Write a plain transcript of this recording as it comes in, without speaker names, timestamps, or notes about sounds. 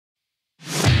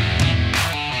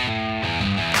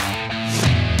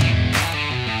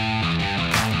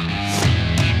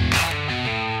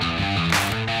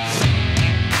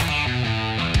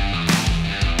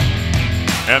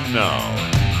And now,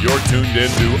 you're tuned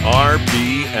into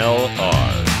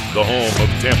RBLR, the home of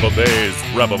Tampa Bay's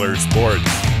Reveler Sports.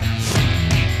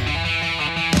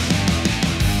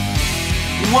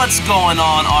 What's going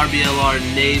on, RBLR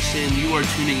Nation? You are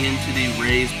tuning into the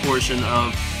Rays portion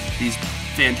of these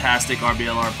fantastic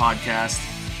RBLR podcasts.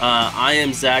 I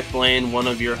am Zach Blaine, one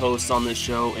of your hosts on this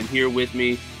show, and here with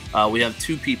me, we have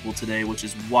two people today, which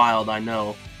is wild, I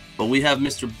know. But we have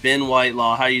Mr. Ben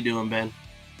Whitelaw. How you doing, Ben?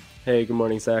 Hey, good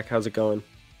morning, Zach. How's it going?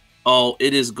 Oh,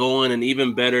 it is going, and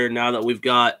even better now that we've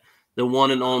got the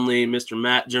one and only Mr.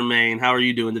 Matt Germain. How are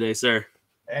you doing today, sir?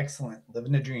 Excellent.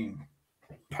 Living a dream.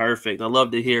 Perfect. I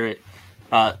love to hear it.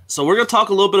 So we're going to talk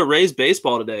a little bit of Rays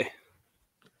baseball today.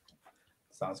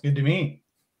 Sounds good to me.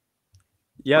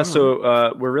 Yeah,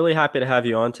 so we're really happy to have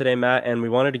you on today, Matt, and we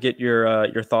wanted to get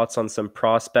your thoughts on some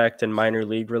prospect and minor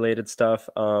league related stuff.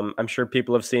 I'm sure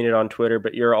people have seen it on Twitter,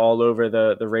 but you're all over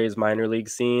the Rays minor league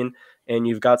scene, and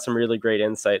you've got some really great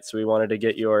insights. So we wanted to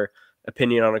get your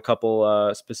opinion on a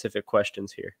couple specific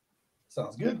questions here.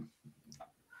 Sounds good.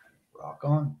 Rock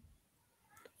on.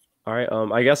 All right.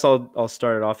 I guess I'll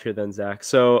start it off here then, Zach.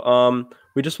 So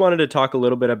we just wanted to talk a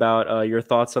little bit about your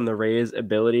thoughts on the Rays'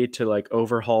 ability to like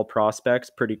overhaul prospects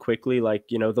pretty quickly. Like,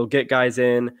 you know, they'll get guys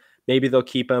in, maybe they'll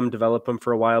keep them, develop them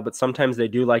for a while, but sometimes they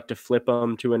do like to flip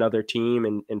them to another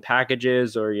team in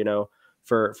packages or, you know,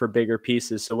 for bigger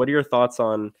pieces. So what are your thoughts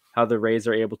on how the Rays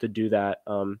are able to do that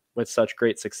with such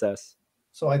great success?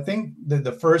 So I think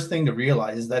the first thing to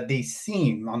realize is that they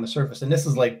seem on the surface, and this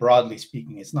is like broadly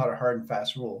speaking, it's not a hard and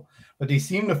fast rule, but they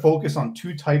seem to focus on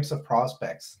two types of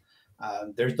prospects.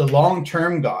 There's the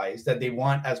long-term guys that they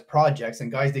want as projects and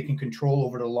guys they can control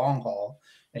over the long haul.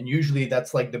 And usually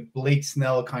that's like the Blake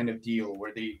Snell kind of deal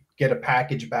where they get a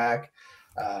package back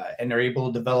and they're able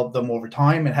to develop them over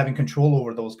time, and having control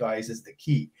over those guys is the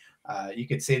key. You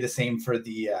could say the same for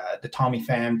the Tommy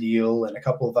Pham deal and a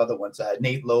couple of other ones.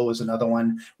 Nate Lowe is another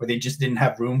one where they just didn't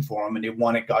have room for them and they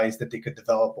wanted guys that they could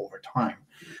develop over time.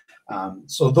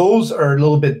 So those are a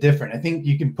little bit different. I think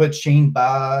you can put Shane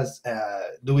Baz,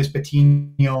 Luis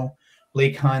Patino,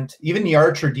 Blake Hunt, even the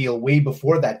Archer deal way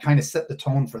before that kind of set the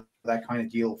tone for that kind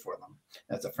of deal for them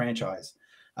as a franchise.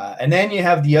 And then you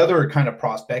have the other kind of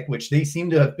prospect, which they seem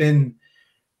to have been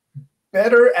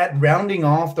better at rounding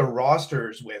off the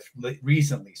rosters with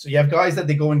recently. So you have guys that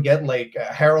they go and get like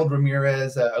Harold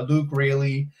Ramirez, Luke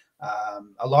Raley,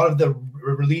 a lot of the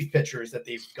relief pitchers that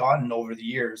they've gotten over the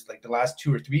years, like the last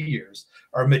 2 or 3 years,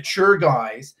 are mature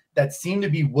guys that seem to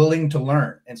be willing to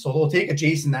learn. And so they'll take a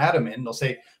Jason Adam in, they'll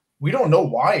say, we don't know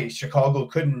why Chicago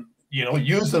couldn't, you know,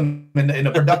 use them in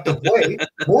a productive way.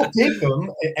 We'll take them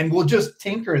and we'll just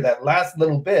tinker that last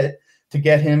little bit to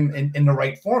get him in the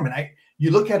right form. And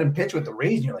you look at him pitch with the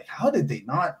Rays and you're like, how did they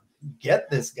not get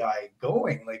this guy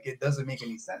going? Like, it doesn't make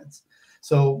any sense.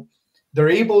 So they're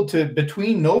able to,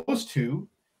 between those two,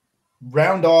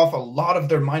 round off a lot of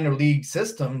their minor league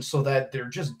systems so that they're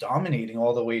just dominating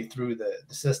all the way through the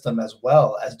system, as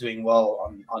well as doing well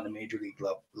on the major league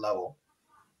level.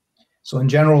 So in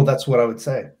general, that's what I would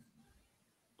say.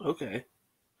 Okay.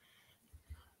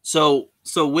 So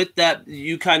with that,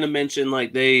 you kind of mentioned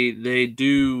like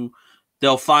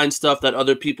they'll find stuff that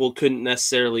other people couldn't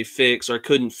necessarily fix or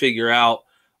couldn't figure out.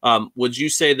 Would you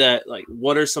say that, like,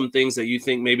 what are some things that you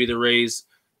think maybe the Rays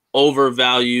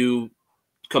overvalue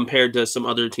compared to some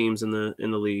other teams in the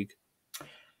league?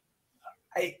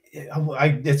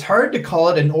 It's hard to call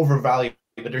it an overvalue,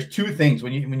 but there's two things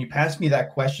when you pass me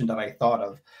that question that I thought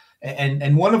of,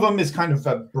 and one of them is kind of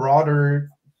a broader,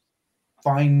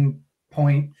 fine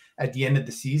point at the end of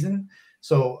the season.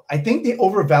 So I think they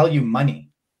overvalue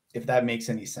money, if that makes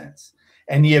any sense.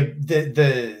 And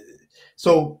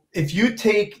so if you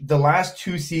take the last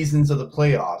 2 seasons of the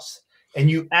playoffs and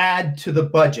you add to the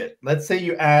budget, let's say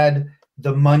you add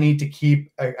the money to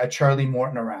keep a Charlie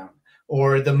Morton around,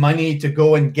 or the money to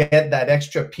go and get that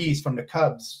extra piece from the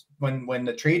Cubs when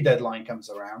the trade deadline comes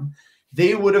around,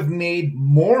 they would have made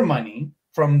more money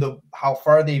from how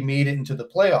far they made it into the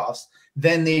playoffs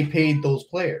than they paid those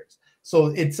players. So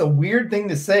it's a weird thing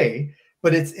to say,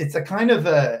 but it's a kind of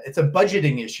it's a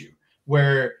budgeting issue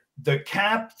where the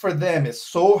cap for them is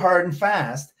so hard and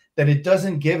fast that it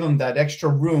doesn't give them that extra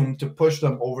room to push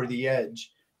them over the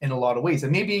edge in a lot of ways.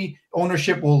 And maybe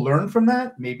ownership will learn from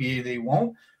that. Maybe they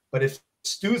won't. But if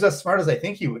Stu's as smart as I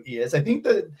think he is, I think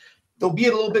that they'll be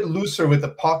a little bit looser with the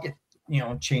pocket,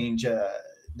 change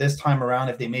this time around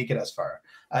if they make it as far.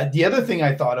 The other thing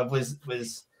I thought of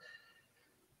was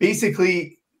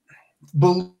basically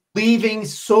believing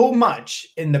so much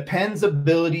in the Pens'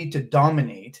 ability to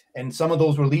dominate and some of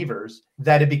those relievers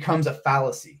that it becomes a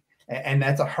fallacy. And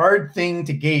that's a hard thing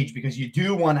to gauge because you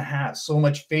do want to have so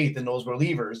much faith in those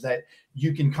relievers that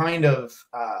you can kind of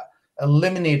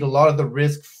eliminate a lot of the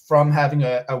risk from having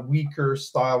a weaker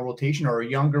style rotation or a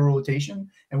younger rotation.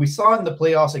 And we saw in the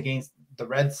playoffs against the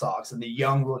Red Sox and the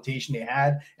young rotation they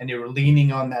had, and they were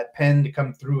leaning on that pen to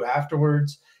come through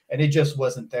afterwards, and it just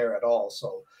wasn't there at all.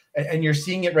 So, and you're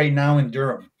seeing it right now in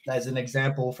Durham as an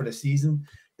example for the season.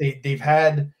 They've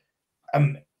had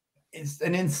it's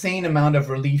an insane amount of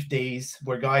relief days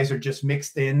where guys are just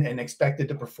mixed in and expected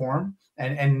to perform.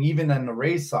 And even on the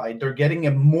Rays side, they're getting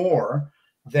a more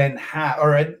than half,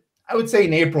 or I would say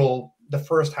in April, the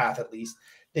first half at least,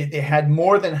 they had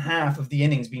more than half of the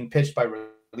innings being pitched by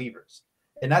relievers.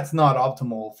 And that's not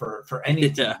optimal for any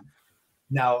team. Yeah.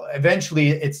 Now, eventually,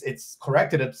 it's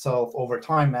corrected itself over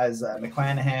time as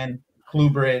McClanahan,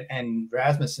 Kluber, and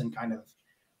Rasmussen kind of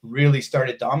really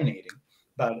started dominating.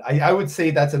 But I would say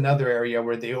that's another area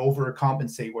where they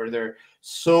overcompensate, where they're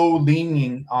so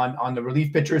leaning on the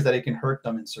relief pitchers that it can hurt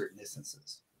them in certain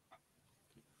instances.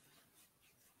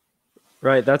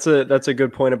 Right. That's a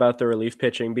good point about the relief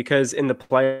pitching, because in the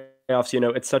playoffs,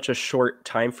 it's such a short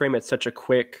time frame. It's such a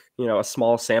quick, a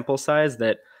small sample size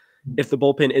that if the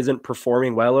bullpen isn't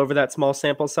performing well over that small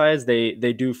sample size, they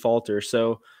do falter.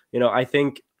 So, I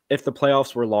think if the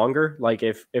playoffs were longer, like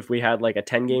if we had like a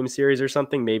 10-game series or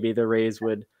something, maybe the Rays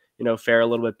would, fare a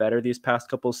little bit better these past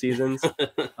couple seasons.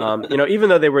 Even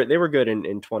though they were good in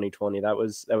 2020, that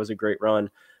was a great run.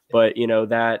 But,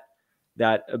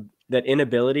 that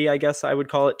inability, I guess I would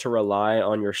call it, to rely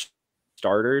on your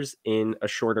starters in a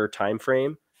shorter time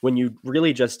frame when you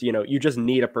really just, you just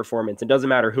need a performance. It doesn't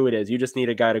matter who it is. You just need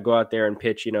a guy to go out there and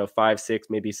pitch, 5, 6,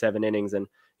 maybe 7 innings. And,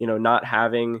 not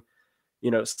having,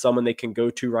 someone they can go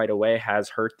to right away has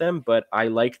hurt them. But I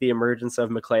like the emergence of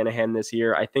McClanahan this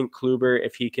year. I think Kluber,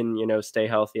 if he can, stay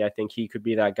healthy, I think he could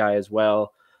be that guy as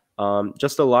well.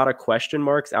 Just a lot of question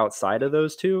marks outside of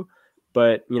those two.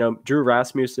 But, Drew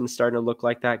Rasmussen starting to look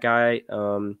like that guy.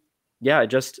 Yeah,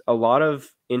 just a lot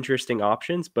of interesting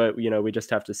options, but, we just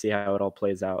have to see how it all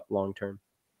plays out long term.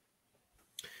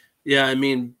 Yeah, I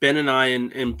mean, Ben and I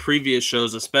in previous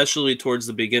shows, especially towards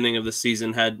the beginning of the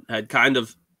season, had kind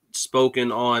of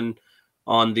spoken on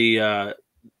the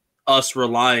us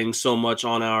relying so much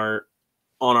on our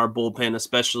bullpen,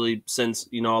 especially since,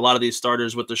 a lot of these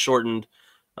starters with the shortened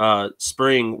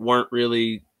spring weren't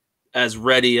really as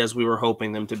ready as we were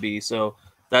hoping them to be. So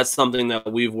that's something that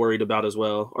we've worried about as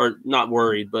well, or not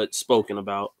worried, but spoken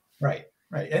about. Right.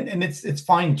 And it's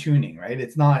fine tuning, right?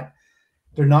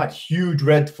 They're not huge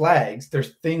red flags.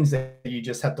 There's things that you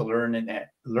just have to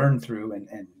learn through.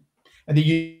 And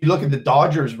you look at the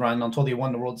Dodgers run until they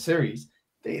won the World Series.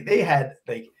 They had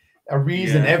like a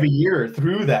reason every year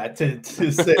through that to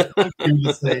say,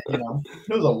 it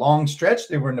was a long stretch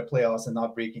they were in the playoffs and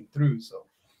not breaking through. So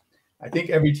I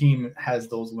think every team has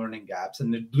those learning gaps,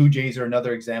 and the Blue Jays are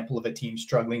another example of a team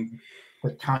struggling to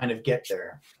kind of get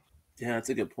there. Yeah, that's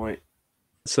a good point.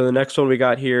 So the next one we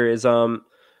got here is, with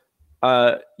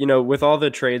all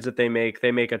the trades that they make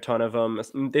a ton of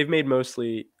them. They've made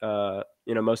mostly,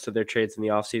 most of their trades in the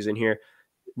offseason here.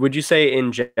 Would you say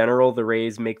in general the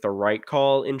Rays make the right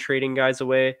call in trading guys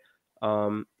away?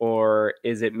 Or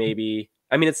is it maybe,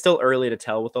 it's still early to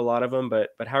tell with a lot of them, but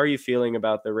how are you feeling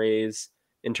about the Rays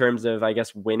in terms of, I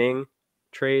guess, winning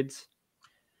trades?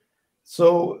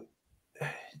 So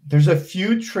there's a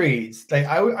few trades. Like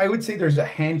I would say there's a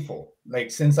handful. Like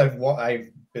since I've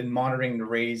been monitoring the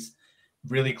Rays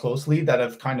really closely, that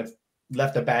have kind of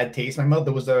left a bad taste in my mouth.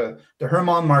 There was the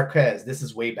Germain Marquez. This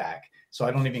is way back, so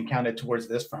I don't even count it towards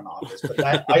this front office. But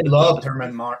I loved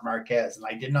Germain Marquez, and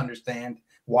I didn't understand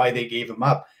why they gave him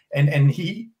up. And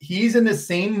he's in the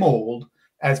same mold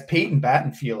as Peyton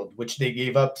Battenfield, which they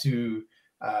gave up to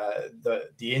the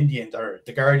Indians or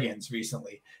the Guardians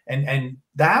recently. And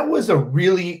that was a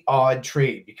really odd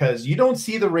trade because you don't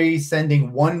see the Rays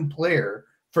sending one player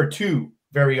for two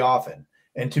very often.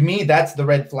 And to me, that's the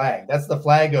red flag. That's the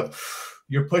flag of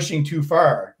you're pushing too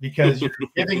far because you're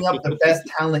giving up the best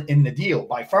talent in the deal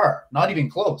by far, not even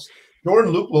close.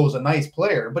 Jordan Luplow is a nice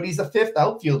player, but he's a fifth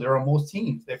outfielder on most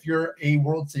teams if you're a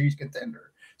World Series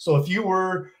contender. So if you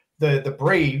were the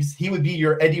Braves, he would be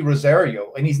your Eddie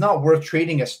Rosario, and he's not worth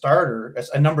trading a starter as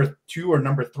a number 2 or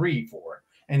number 3 for.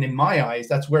 And in my eyes,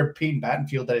 that's where Peyton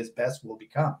Battenfield at his best will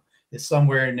become, is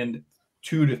somewhere in the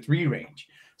 2 to 3 range.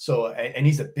 So, and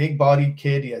he's a big-bodied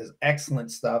kid. He has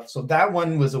excellent stuff. So that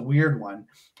one was a weird one.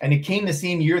 And it came the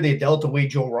same year they dealt away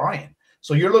Joe Ryan.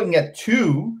 So you're looking at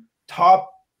 2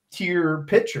 top-tier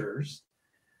pitchers.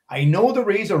 I know the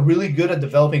Rays are really good at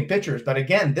developing pitchers, but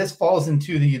again, this falls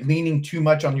into the leaning too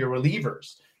much on your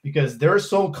relievers. because they're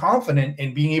so confident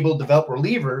in being able to develop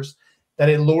relievers that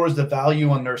it lowers the value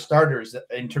on their starters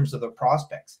in terms of the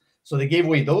prospects. So they gave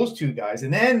away those two guys,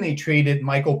 and then they traded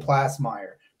Michael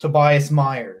Plasmeyer, Tobias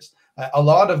Myers, a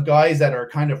lot of guys that are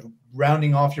kind of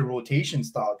rounding off your rotation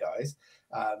style guys.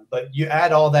 But you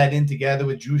add all that in together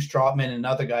with Drew Strotman and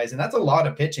other guys, and that's a lot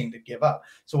of pitching to give up.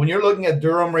 So when you're looking at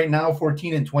Durham right now,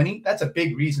 14-20, that's a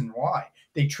big reason why.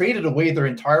 They traded away their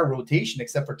entire rotation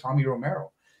except for Tommy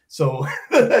Romero. So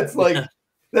that's like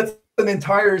that's an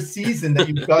entire season that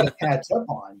you've got to catch up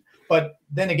on. But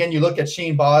then again, you look at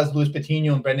Shane Baz, Luis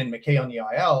Patino, and Brendan McKay on the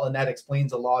IL, and that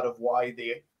explains a lot of why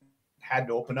they had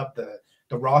to open up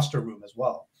the roster room as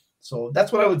well. So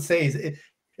that's what I would say is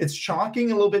it's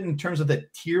shocking a little bit in terms of the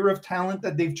tier of talent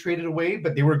that they've traded away,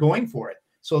 but they were going for it.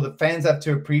 So the fans have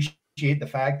to appreciate the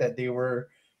fact that they were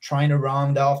trying to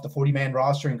round off the 40-man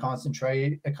roster and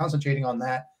concentrating on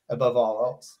that above all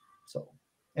else. So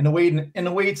in a way,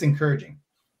 it's encouraging.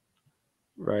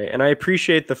 Right. And I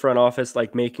appreciate the front office,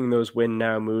 like making those win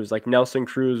now moves. Like Nelson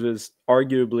Cruz is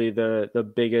arguably the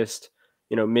biggest,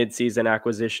 midseason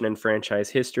acquisition in franchise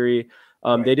history.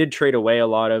 Right. They did trade away a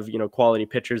lot of, quality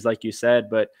pitchers, like you said,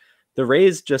 but the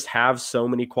Rays just have so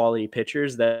many quality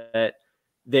pitchers that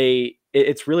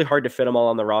it's really hard to fit them all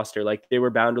on the roster. Like they were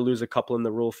bound to lose a couple in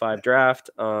the Rule 5 draft.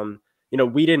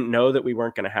 We didn't know that we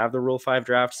weren't going to have the Rule 5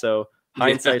 draft. So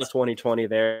hindsight's 2020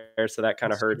 there. So that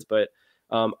kind of hurts, but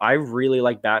I really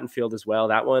like Battenfield as well.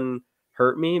 That one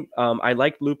hurt me. I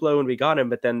liked Luplo when we got him,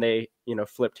 but then they,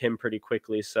 flipped him pretty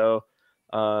quickly. So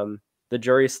the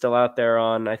jury's still out there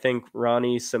on, I think,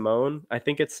 Ronnie Simone. I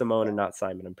think it's Simone and not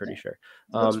Simon. I'm pretty sure.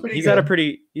 He's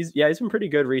been pretty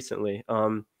good recently.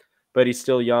 But he's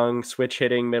still young, switch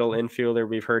hitting, middle infielder.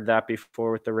 We've heard that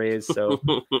before with the Rays. So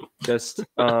just,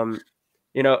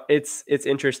 it's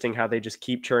interesting how they just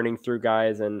keep churning through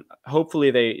guys, and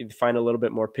hopefully they find a little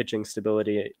bit more pitching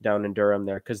stability down in Durham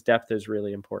there, because depth is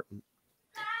really important.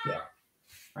 Yeah,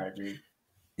 I agree.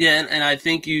 Yeah, and I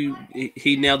think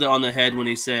he nailed it on the head when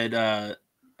he said,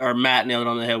 or Matt nailed it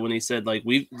on the head when he said, like,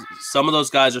 some of those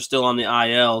guys are still on the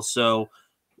IL, so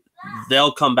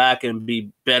they'll come back and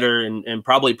be better and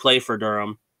probably play for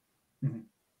Durham. Mm-hmm.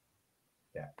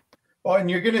 Yeah. Well, and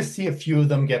you're going to see a few of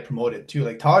them get promoted too.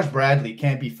 Like Taj Bradley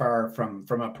can't be far from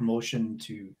a promotion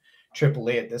to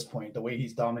AAA at this point, the way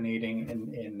he's dominating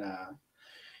in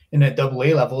a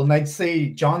AA level. And I'd say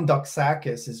John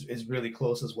Duxakis is really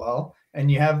close as well. And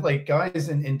you have like guys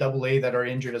in AA that are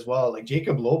injured as well. Like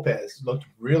Jacob Lopez looked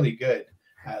really good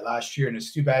last year, and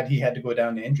it's too bad he had to go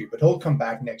down to injury, but he'll come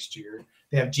back next year.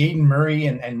 They have Jaden Murray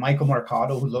and Michael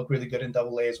Marcado, who look really good in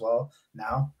AA as well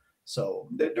now. So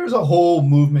there's a whole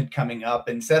movement coming up,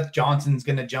 and Seth Johnson's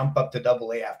going to jump up to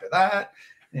AA after that.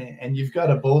 And you've got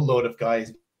a boatload of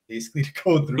guys basically to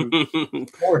go through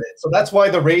toward it. So that's why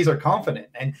the Rays are confident.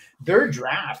 And their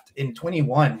draft in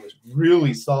 21 was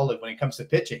really solid when it comes to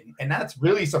pitching. And that's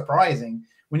really surprising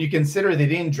when you consider they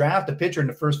didn't draft a pitcher in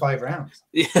the first 5 rounds.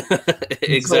 Yeah,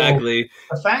 exactly.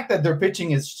 So the fact that their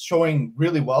pitching is showing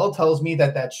really well tells me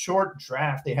that short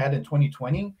draft they had in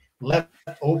 2020 left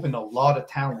open a lot of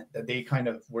talent that they kind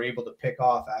of were able to pick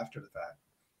off after the fact.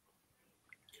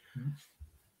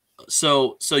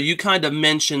 So you kind of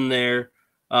mentioned there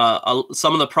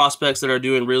some of the prospects that are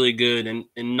doing really good, and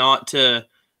not to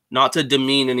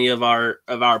demean any of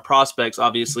our prospects,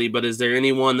 obviously, but is there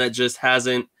anyone that just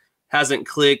hasn't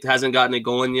clicked, hasn't gotten it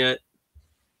going yet?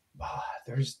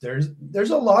 There's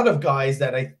a lot of guys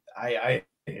that I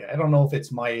don't know if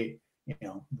it's my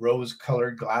rose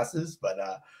colored glasses, but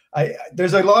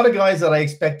there's a lot of guys that I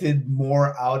expected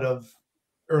more out of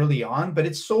early on, but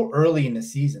it's so early in the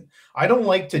season. I don't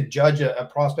like to judge a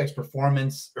prospect's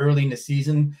performance early in the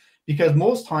season, because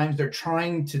most times they're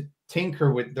trying to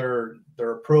tinker with their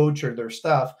approach or their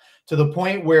stuff to the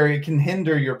point where it can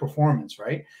hinder your performance,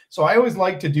 right? So I always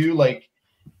like to do like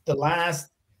the last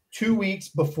 2 weeks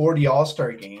before the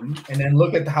All-Star game and then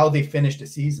look at how they finished the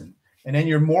season. And then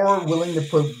you're more willing to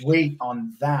put weight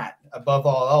on that above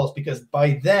all else, because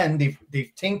by then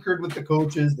they've tinkered with the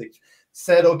coaches. They've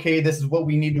said, okay, this is what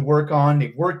we need to work on.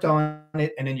 They've worked on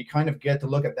it. And then you kind of get to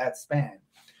look at that span.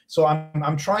 So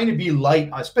I'm trying to be light,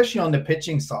 especially on the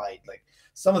pitching side. Like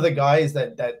some of the guys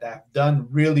that have done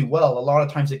really well, a lot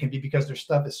of times it can be because their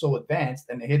stuff is so advanced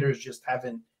and the hitters just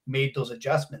haven't made those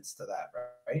adjustments to that,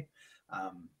 right?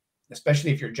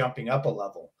 Especially if you're jumping up a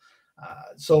level.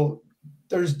 So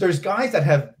there's guys that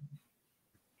have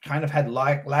kind of had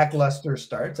lackluster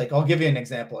starts. Like I'll give you an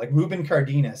example, like Ruben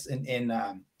Cardenas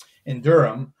in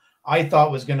Durham, I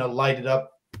thought was going to light it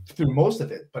up through most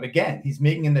of it. But again, he's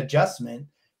making an adjustment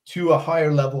to a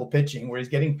higher level pitching where he's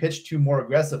getting pitched to more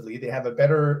aggressively. They have a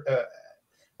better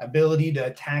ability to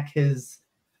attack his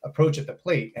approach at the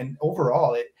plate. And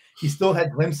overall, he still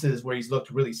had glimpses where he's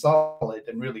looked really solid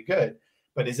and really good.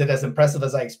 But is it as impressive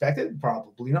as I expected?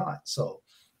 Probably not. So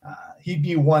he'd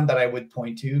be one that I would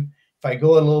point to. If I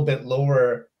go a little bit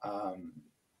lower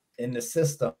in the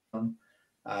system,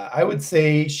 I would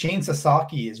say Shane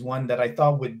Sasaki is one that I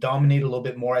thought would dominate a little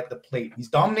bit more at the plate. He's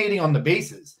dominating on the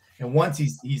bases, and once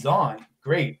he's on,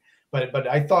 great. But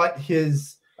I thought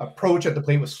his approach at the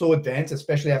plate was so advanced,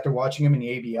 especially after watching him in the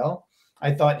ABL.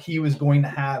 I thought he was going to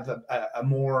have a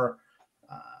more,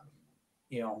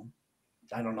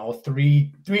 I don't know,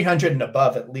 300 and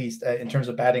above at least in terms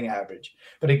of batting average.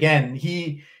 But again,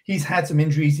 he's had some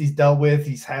injuries he's dealt with.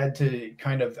 He's had to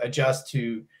kind of adjust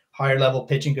to higher level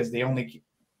pitching because they only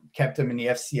kept him in the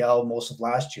FCL most of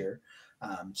last year.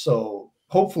 So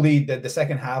hopefully the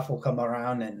second half will come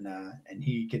around and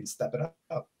he can step it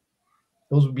up.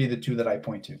 Those would be the two that I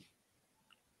point to.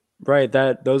 Right,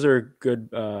 those are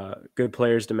good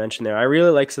players to mention there. I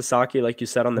really like Sasaki, like you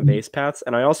said, on the base paths,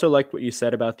 and I also like what you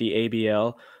said about the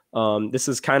ABL. This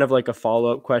is kind of like a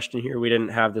follow-up question here. We didn't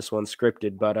have this one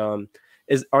scripted, but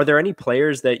are there any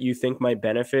players that you think might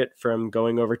benefit from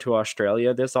going over to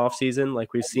Australia this offseason?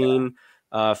 Like we've seen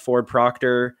Ford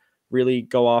Proctor really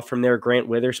go off from there. Grant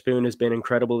Witherspoon has been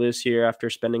incredible this year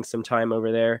after spending some time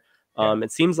over there.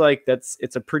 It seems like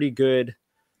it's a pretty good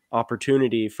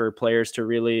opportunity for players to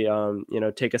really,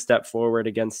 take a step forward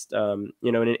against, in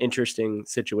an interesting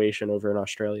situation over in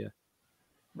Australia.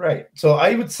 Right. So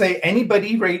I would say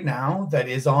anybody right now that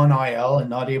is on IL and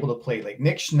not able to play, like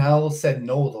Nick Schnell said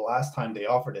no the last time they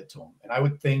offered it to him. And I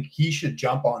would think he should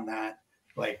jump on that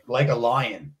like a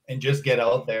lion and just get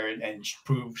out there and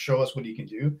show us what he can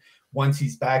do once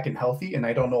he's back and healthy. And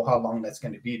I don't know how long that's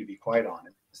going to be quite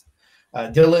honest.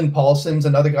 Dylan Paulson's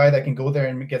another guy that can go there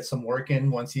and get some work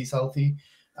in once he's healthy.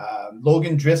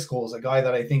 Logan Driscoll is a guy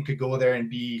that I think could go there and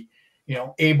be,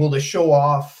 able to show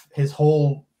off his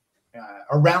whole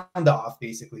round off,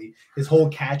 basically his whole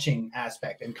catching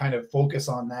aspect and kind of focus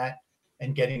on that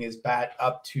and getting his bat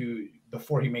up to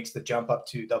before he makes the jump up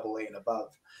to AA and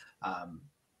above.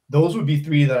 Those would be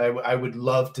three that I would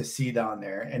love to see down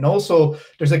there. And also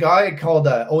there's a guy called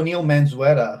O'Neill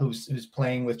Manzueta who's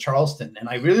playing with Charleston. And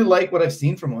I really like what I've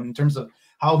seen from him in terms of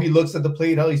how he looks at the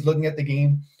plate, how he's looking at the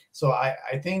game. So I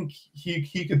think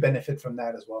he could benefit from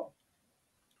that as well.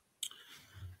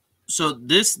 So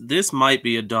this might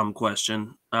be a dumb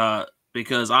question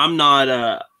because I'm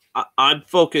not I'd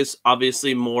focus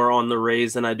obviously more on the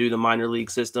Rays than I do the minor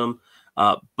league system.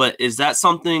 But is that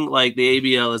something like the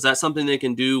ABL? Is that something they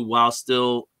can do while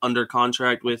still under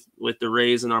contract with the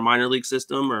Rays in our minor league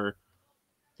system? Or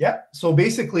yeah, so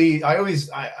basically,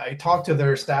 I talk to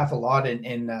their staff a lot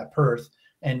in Perth,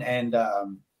 and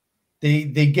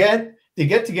they get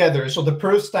together. So the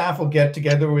Perth staff will get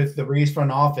together with the Rays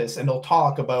front office, and they'll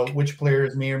talk about which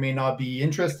players may or may not be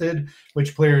interested,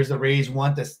 which players the Rays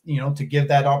want to give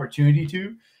that opportunity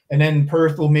to. And then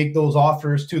Perth will make those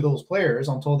offers to those players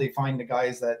until they find the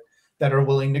guys that are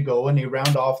willing to go, and they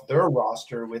round off their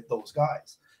roster with those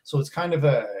guys. So it's kind of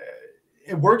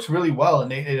it works really well,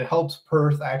 and it helps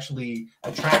Perth actually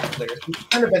attract players. It's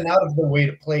kind of an out of the way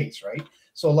to place, right?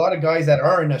 So a lot of guys that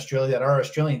are in Australia that are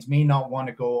Australians may not want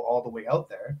to go all the way out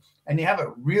there, and they have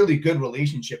a really good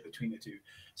relationship between the two.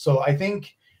 So I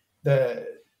think the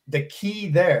key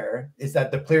there is that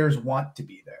the players want to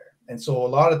be there. And so a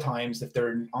lot of times if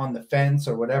they're on the fence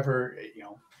or whatever,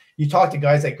 you talk to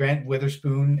guys like Grant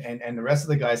Witherspoon and the rest of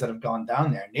the guys that have gone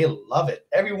down there, and they love it.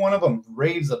 Every one of them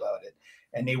raves about it.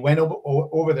 And they went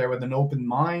over there with an open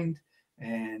mind,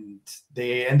 and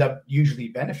they end up usually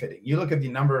benefiting. You look at the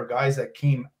number of guys that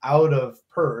came out of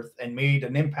Perth and made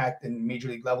an impact in major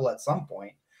league level at some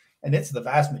point, and it's the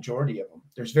vast majority of them.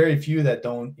 There's very few that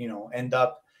don't, end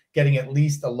up getting at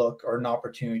least a look or an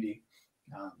opportunity.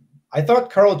 I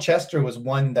thought Carl Chester was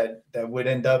one that would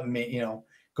end up,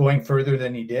 going further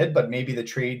than he did, but maybe the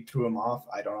trade threw him off.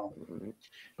 I don't know.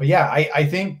 But yeah, I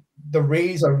think the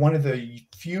Rays are one of the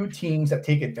few teams that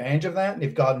take advantage of that. And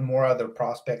they've gotten more other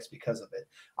prospects because of it.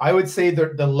 I would say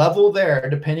the level there,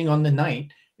 depending on the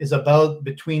night, is about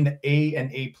between the A and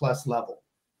A plus level,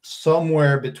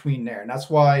 somewhere between there. And that's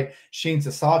why Shane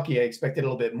Sasaki, I expected a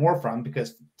little bit more from,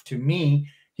 because to me,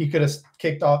 he could have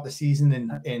kicked off the season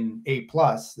in A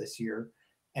plus this year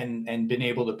and been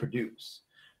able to produce.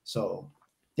 So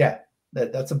yeah,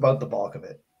 that's about the bulk of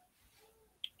it.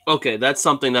 Okay, that's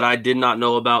something that I did not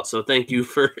know about. So thank you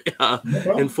for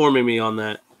informing me on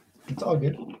that. It's all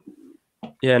good.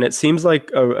 Yeah, and it seems like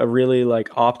a really like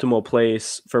optimal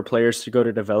place for players to go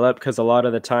to develop, because a lot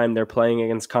of the time they're playing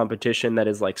against competition that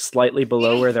is like slightly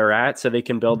below where they're at, so they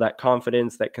can build that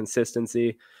confidence, that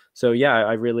consistency. So yeah,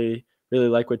 I really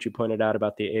like what you pointed out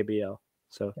about the ABL.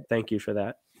 So thank you for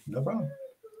that. No problem.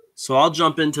 So I'll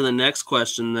jump into the next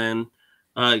question then.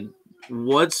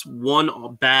 What's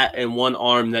one bat and one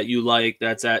arm that you like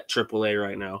that's at AAA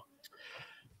right now?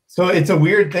 So it's a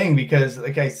weird thing because,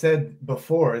 like I said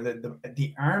before,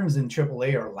 the arms in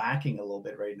AAA are lacking a little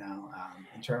bit right now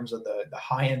in terms of the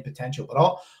high end potential. But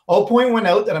I'll point one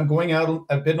out that I'm going out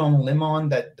a bit on a limb on,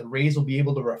 that the Rays will be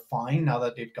able to refine now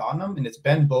that they've gotten him, and it's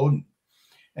Ben Bowden.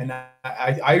 And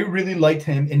I really liked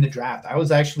him in the draft. I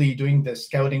was actually doing the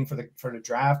scouting for the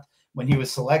draft when he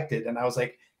was selected, and I was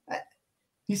like,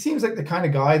 he seems like the kind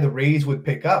of guy the Rays would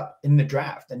pick up in the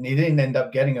draft, and they didn't end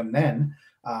up getting him then.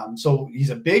 So he's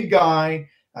a big guy,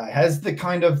 has the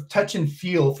kind of touch and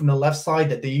feel from the left side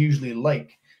that they usually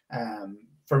like.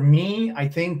 For me, I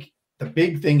think the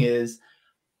big thing is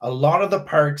a lot of the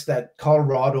parks that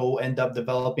Colorado end up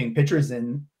developing pitchers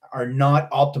in are not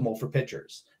optimal for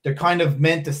pitchers. They're kind of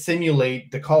meant to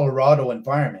simulate the Colorado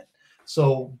environment.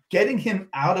 So getting him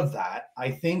out of that,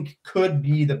 I think, could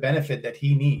be the benefit that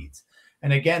he needs.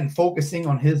 And again, focusing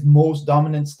on his most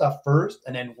dominant stuff first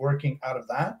and then working out of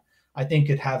that, I think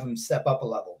could have him step up a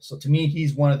level. So to me,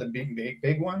 he's one of the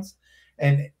big ones.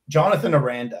 And Jonathan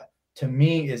Aranda, to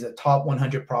me, is a top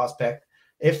 100 prospect,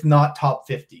 if not top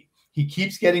 50. He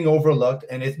keeps getting overlooked,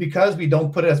 and it's because we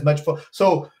don't put as much.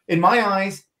 So in my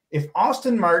eyes, if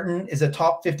Austin Martin is a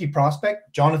top 50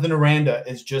 prospect, Jonathan Aranda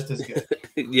is just as good.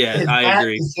 Yeah, I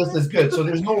agree. He's just as good. So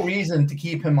there's no reason to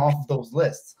keep him off of those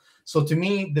lists. So to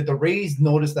me, that the Rays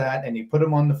noticed that, and they put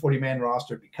him on the 40-man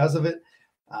roster because of it.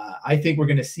 I think we're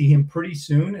going to see him pretty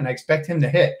soon, and I expect him to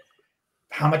hit.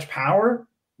 How much power?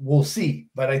 We'll see.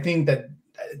 But I think that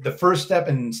the first step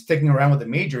in sticking around with the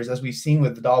majors, as we've seen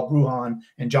with Vidal Brujan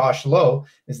and Josh Lowe,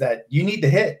 is that you need to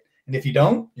hit. And if you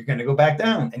don't, you're going to go back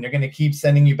down, and they're going to keep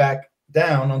sending you back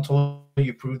down until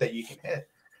you prove that you can hit.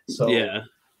 So yeah,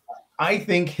 I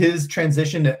think his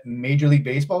transition to Major League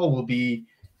Baseball will be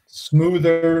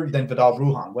smoother than Vidal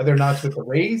Brujan. Whether or not it's with the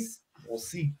Rays, we'll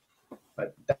see.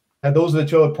 But those are the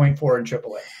two I would point for in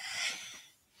AAA.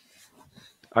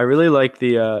 I really like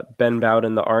the Ben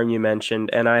Bowden, the arm you mentioned,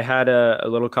 and I had a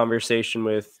little conversation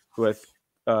with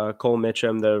Cole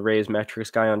Mitchum, the Rays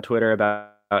metrics guy, on Twitter about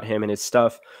him and his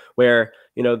stuff, where,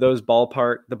 you know, the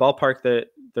ballpark that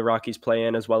the Rockies play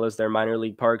in, as well as their minor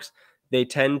league parks, they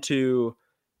tend to,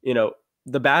 you know,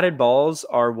 the batted balls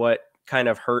are what kind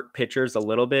of hurt pitchers a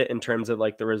little bit in terms of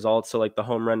like the results. So like the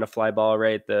home run to fly ball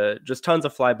rate, just tons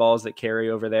of fly balls that carry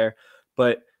over there.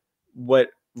 But what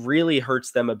really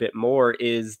hurts them a bit more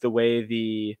is the way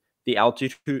the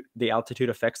altitude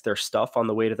affects their stuff on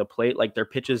the way to the plate. Like their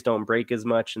pitches don't break as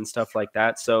much and stuff like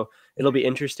that. So it'll be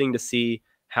interesting to see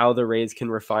how the Rays can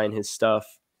refine his stuff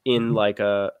in like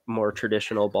a more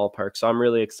traditional ballpark. So I'm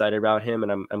really excited about him,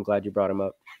 and I'm glad you brought him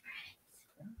up.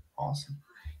 Awesome.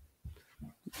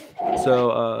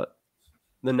 So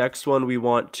the next one we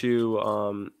want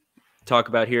to talk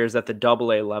about here is at the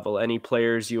AA level. Any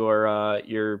players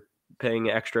you're paying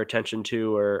extra attention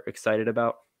to or excited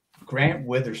about? Grant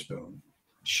Witherspoon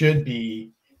should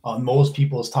be on most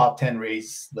people's top 10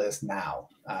 Rays list now.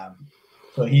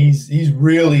 So he's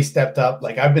really stepped up.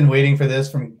 Like, I've been waiting for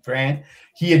this from Grant.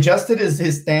 He adjusted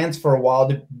his stance for a while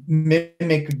to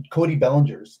mimic Cody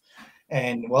Bellinger's.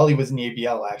 And he was in the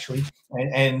ABL actually,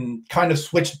 and kind of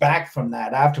switched back from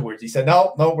that afterwards. He said,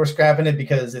 no, we're scrapping it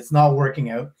because it's not working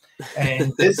out.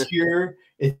 And this year,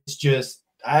 it's just,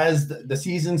 as the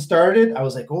season started, I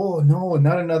was like, oh no,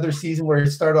 not another season where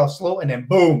it started off slow, and then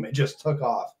boom, it just took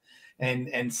off.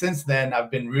 And since then, I've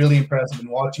been really impressed. I've been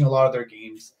watching a lot of their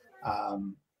games.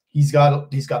 He's got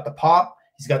the pop,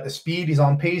 he's got the speed. He's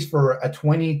on pace for a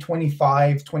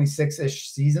 25, 26-ish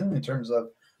season in terms of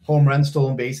home runs,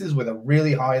 stolen bases, with a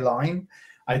really high line.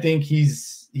 I think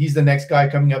he's the next guy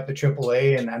coming up to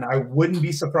AAA, and I wouldn't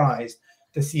be surprised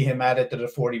to see him added to the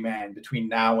 40-man between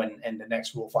now and the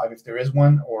next Rule 5, if there is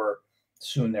one, or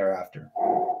soon thereafter.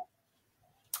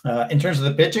 In terms of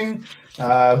the pitching,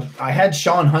 I had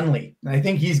Sean Hunley, and I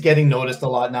think he's getting noticed a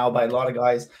lot now by a lot of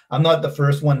guys. I'm not the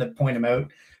first one to point him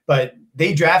out, but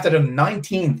they drafted him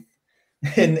 19th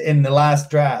in the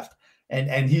last draft,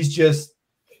 and he's just,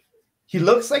 he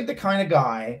looks like the kind of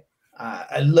guy,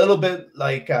 a little bit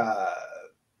like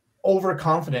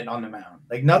overconfident on the mound.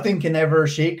 Like nothing can ever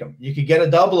shake him. You could get a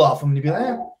double off him and you'd be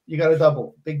like, you got a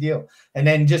double, big deal. And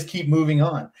then just keep moving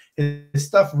on. His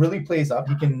stuff really plays up.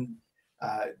 He can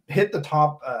hit the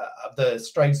top of the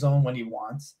strike zone when he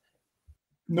wants.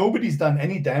 nobody's done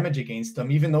any damage against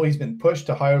him, even though he's been pushed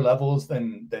to higher levels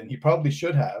than he probably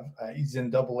should have. He's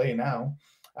in AA now.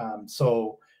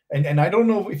 And I don't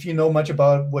know if you know much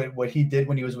about what he did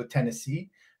when he was with Tennessee,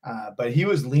 but he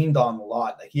was leaned on a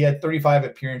lot. Like, he had 35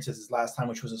 appearances his last time,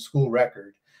 which was a school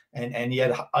record, and he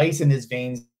had ice in his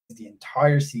veins the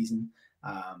entire season.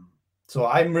 So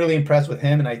I'm really impressed with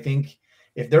him, and I think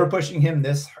if they're pushing him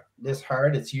this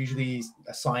hard, it's usually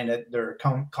a sign that they're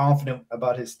confident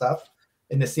about his stuff,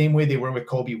 in the same way they were with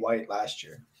Kobe White last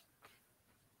year.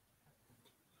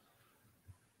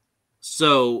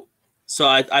 So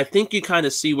I think you kind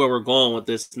of see where we're going with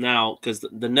this now, because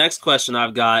the next question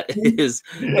I've got is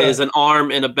an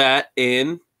arm and a bat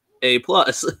in A+.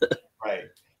 Right.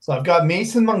 So I've got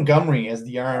Mason Montgomery as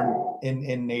the arm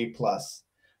in A+.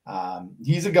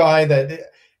 He's a guy that,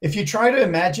 if you try to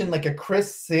imagine like a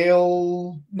Chris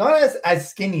Sale, not as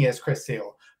skinny as Chris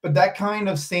Sale, but that kind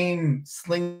of same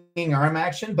slinging arm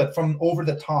action, but from over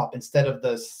the top instead of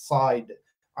the side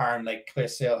arm like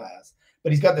Chris Sale has.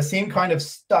 But he's got the same kind of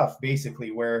stuff, basically,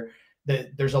 where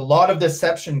there's a lot of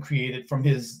deception created from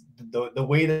the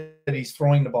way that he's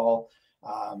throwing the ball.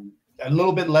 A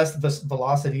little bit less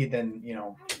velocity than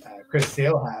Chris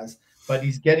Sale has, but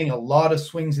he's getting a lot of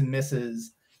swings and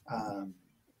misses,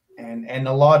 and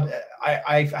a lot.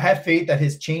 I have faith that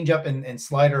his changeup and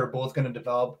slider are both going to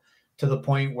develop to the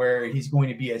point where he's going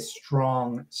to be a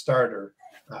strong starter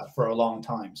for a long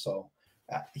time. So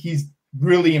he's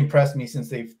really impressed me since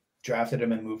they've drafted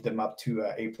him and moved him up to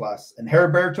A+. And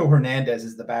Heriberto Hernandez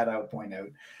is the bat I would point out.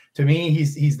 To me,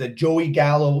 he's the Joey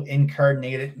Gallo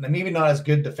incarnated. Maybe not as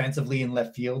good defensively in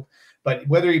left field, but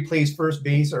whether he plays first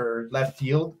base or left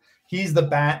field, he's the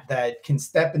bat that can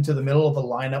step into the middle of a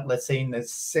lineup, let's say in the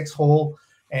 6 hole,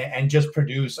 and just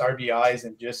produce RBIs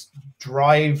and just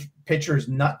drive pitchers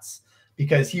nuts,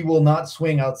 because he will not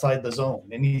swing outside the zone.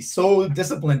 And he's so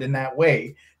disciplined in that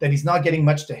way that he's not getting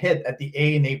much to hit at the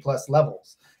A and A+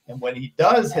 levels. And when he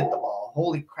does hit the ball,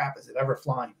 holy crap, is it ever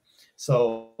flying.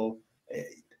 So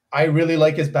I really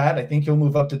like his bat. I think he'll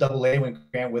move up to AA when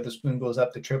Grant Witherspoon goes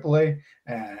up to AAA.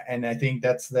 And I think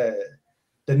that's the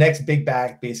next big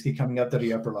bat basically coming up to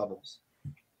the upper levels.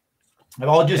 And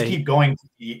I'll just keep going to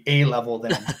the A level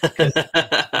then, because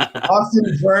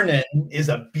Austin Vernon is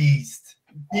a beast.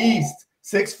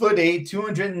 6'8",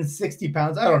 260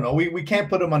 pounds. I don't know. We can't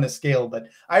put him on a scale, but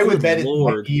I would bet it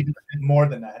might be even more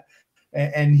than that.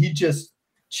 And he just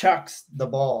chucks the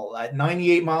ball at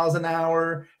 98 miles an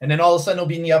hour, and then all of a sudden he'll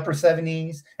be in the upper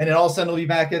 70s, and then all of a sudden he'll be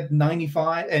back at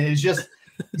 95. And it's just,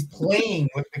 he's playing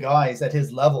with the guys at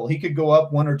his level. He could go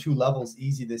up 1 or 2 levels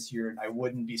easy this year, and I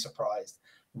wouldn't be surprised.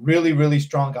 Really, really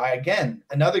strong guy. Again,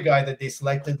 another guy that they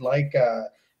selected like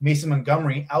Mason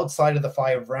Montgomery outside of the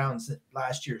 5 rounds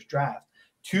last year's draft.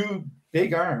 2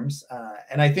 big arms.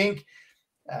 And I think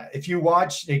if you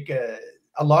watch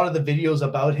a lot of the videos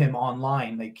about him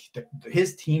online, like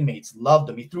his teammates loved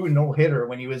him. He threw a no-hitter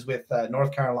when he was with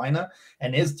North Carolina,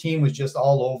 and his team was just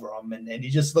all over him. And he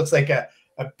just looks like a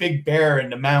big bear in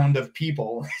the mound of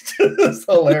people. It's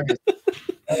hilarious.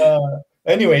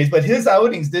 Anyways, but his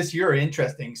outings this year are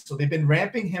interesting. So they've been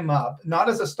ramping him up, not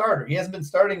as a starter. He hasn't been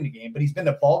starting the game, but he's been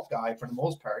a bulk guy for the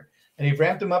most part. And they've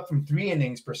ramped him up from 3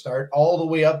 innings per start all the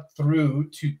way up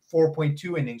through to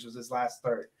 4.2 innings was his last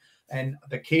start. And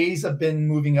the Ks have been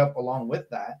moving up along with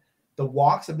that. The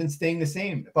walks have been staying the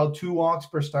same, about 2 walks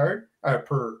per start, or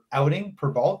per outing, per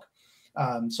bulk.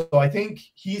 So I think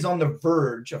he's on the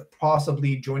verge of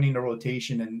possibly joining the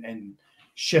rotation and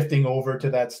shifting over to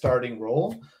that starting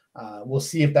role. We'll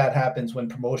see if that happens when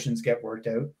promotions get worked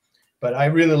out. But I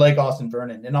really like Austin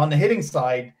Vernon. And on the hitting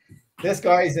side, this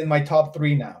guy is in my top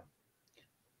 3 now.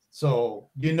 So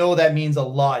that means a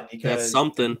lot, because that's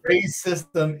something. The Rays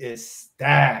system is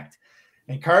stacked.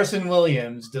 And Carson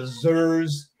Williams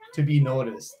deserves to be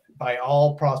noticed by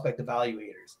all prospect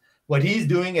evaluators. What he's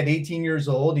doing at 18 years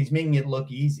old, he's making it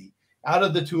look easy. Out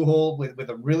of the 2 hole with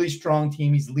a really strong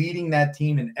team. He's leading that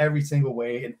team in every single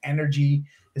way, in energy.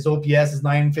 His OPS is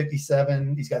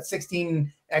 957. He's got 16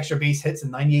 extra base hits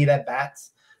and 98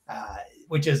 at-bats,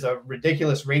 which is a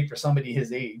ridiculous rate for somebody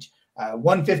his age.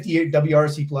 158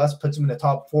 WRC plus puts him in the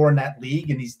top 4 in that league,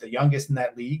 and he's the youngest in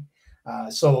that league.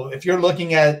 So if you're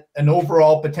looking at an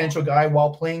overall potential guy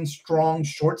while playing strong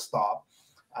shortstop,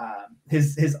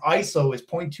 his ISO is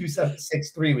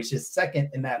 .2763, which is 2nd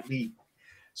in that league.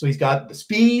 So he's got the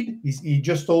speed. He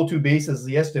just stole 2 bases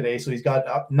yesterday, so he's got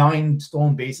up 9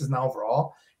 stolen bases now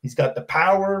overall. He's got the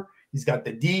power. He's got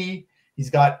the D.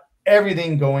 He's got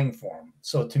everything going for him.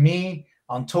 So to me,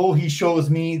 until he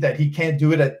shows me that he can't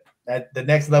do it at the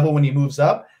next level when he moves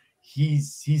up,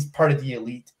 he's part of the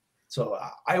elite. So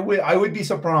I would be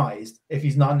surprised if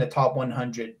he's not in the top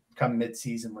 100 come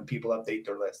mid-season when people update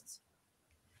their lists.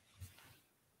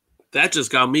 That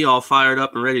just got me all fired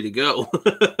up and ready to go.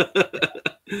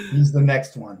 He's the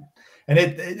next one. And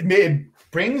it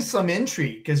brings some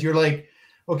intrigue because you're like,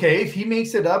 okay, if he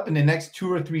makes it up in the next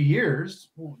 2 or 3 years,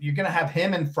 you're going to have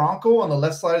him and Franco on the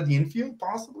left side of the infield,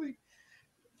 possibly,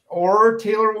 or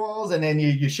Taylor Walls, and then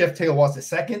you shift Taylor Walls to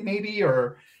second, maybe,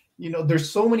 or there's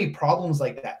so many problems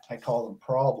like that. I call them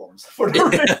problems for the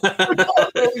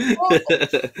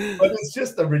but it's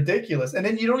just a ridiculous. And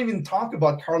then you don't even talk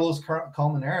about Carlos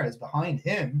Colmenares behind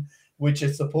him, which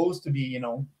is supposed to be,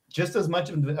 just as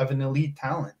much of an elite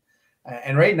talent.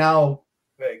 And right now,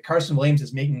 Carson Williams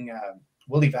is making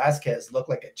Willie Vasquez look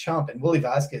like a chump, and Willie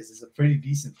Vasquez is a pretty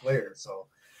decent player. So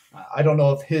I don't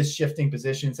know if his shifting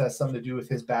positions has something to do with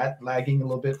his bat lagging a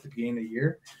little bit at the beginning of the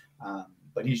year.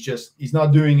 But he's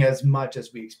not doing as much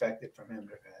as we expected from him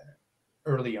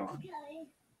early on.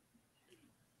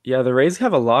 Yeah, the Rays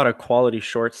have a lot of quality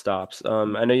shortstops.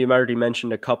 I know you already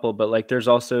mentioned a couple, but like there's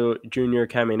also Junior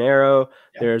Caminero,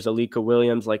 there's Alika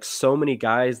Williams, like so many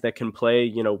guys that can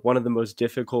play, one of the most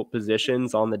difficult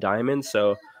positions on the diamond.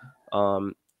 So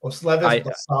Oslevis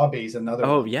Basabe is another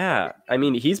one. Yeah. I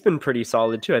mean, he's been pretty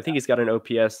solid too. I think he's got an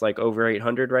OPS like over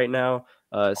 800 right now.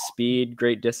 Speed,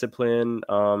 great discipline.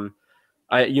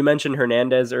 You mentioned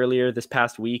Hernandez earlier. This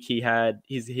past week, he had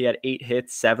 8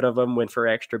 hits, 7 of them went for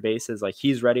extra bases. Like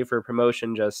he's ready for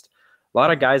promotion. Just a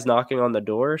lot of guys knocking on the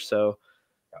door. So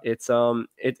it's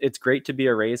great to be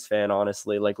a Rays fan,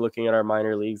 honestly. Like looking at our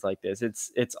minor leagues like this,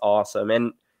 it's awesome.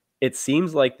 And it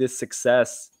seems like this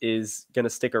success is going to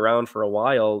stick around for a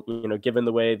while. Given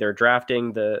the way they're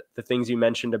drafting, the things you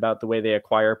mentioned about the way they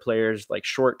acquire players, like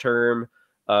short term.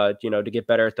 To get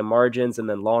better at the margins, and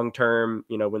then long term,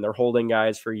 when they're holding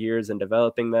guys for years and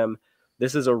developing them.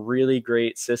 This is a really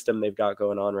great system they've got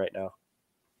going on right now.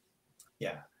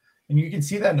 Yeah. And you can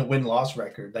see that in the win-loss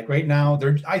record. Like right now,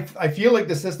 I feel like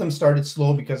the system started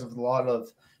slow because of a lot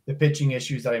of the pitching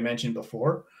issues that I mentioned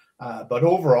before. But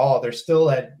overall, they're still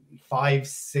at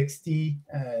 560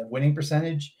 winning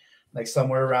percentage, like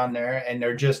somewhere around there. And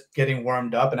they're just getting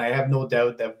warmed up. And I have no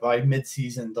doubt that by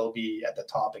mid-season, they'll be at the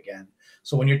top again.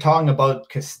 So when you're talking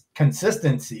about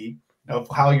consistency of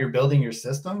how you're building your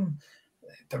system,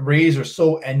 the Rays are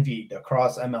so envied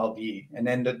across MLB. And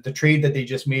then the trade that they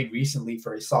just made recently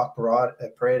for Isaac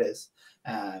Paredes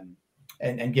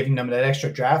and giving them that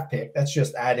extra draft pick, that's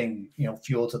just adding,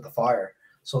 fuel to the fire.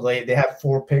 So they have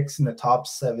 4 picks in the top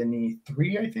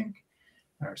 73, I think,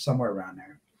 or somewhere around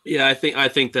there. Yeah, I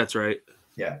think that's right.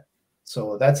 Yeah.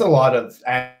 So that's a lot of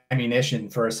ammunition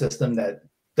for a system that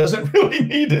doesn't really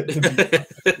need it to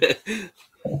be.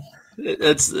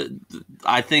 It's,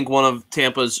 I think one of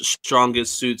Tampa's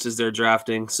strongest suits is their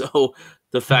drafting. So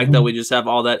the fact that we just have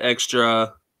all that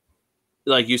extra,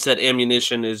 like you said,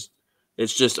 ammunition it's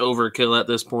just overkill at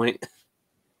this point.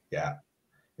 Yeah,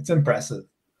 it's impressive.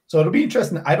 So it'll be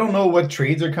interesting. I don't know what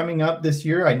trades are coming up this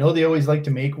year. I know they always like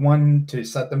to make one to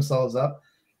set themselves up,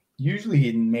 usually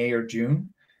in May or June.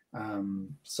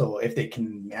 So if they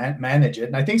can manage it,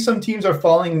 and I think some teams are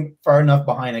falling far enough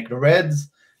behind, like the Reds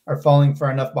are falling far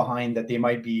enough behind that they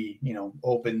might be,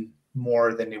 open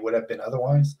more than they would have been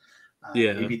otherwise.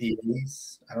 Maybe the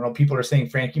A's. I don't know. People are saying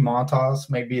Frankie Montas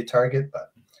might be a target,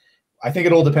 but I think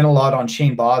it'll depend a lot on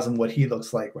Shane Baz and what he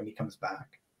looks like when he comes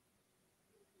back.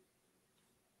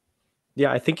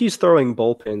 Yeah, I think he's throwing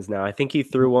bullpens now. I think he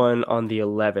threw one on the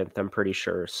 11th, I'm pretty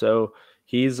sure. So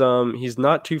he's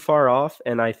not too far off,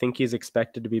 and I think he's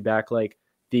expected to be back like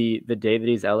the day that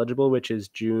he's eligible, which is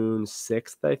June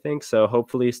 6th, I think. So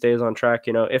hopefully he stays on track.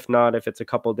 If not, if it's a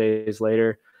couple days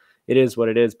later, it is what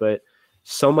it is. But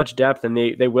so much depth, and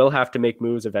they will have to make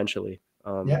moves eventually.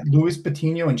 Luis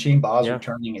Patino and Shane Baz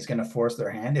returning is going to force their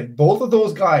hand. If both of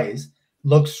those guys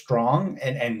look strong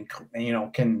and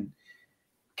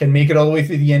can make it all the way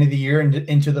through the end of the year and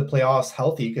into the playoffs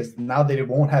healthy, because now they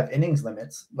won't have innings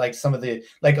limits like some of the,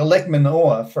 like Alek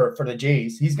Manoah for the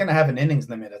Jays, he's going to have an innings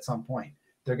limit at some point.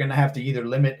 They're going to have to either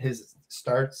limit his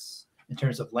starts in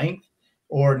terms of length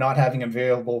or not having him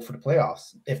available for the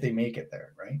playoffs if they make it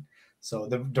there, right? So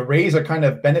the Rays are kind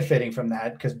of benefiting from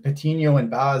that because Patino and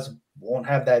Baz won't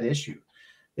have that issue.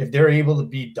 If they're able to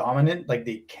be dominant like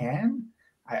they can,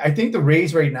 I think the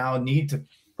Rays right now need to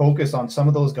focus on some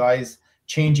of those guys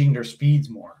changing their speeds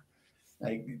more.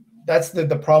 Like that's the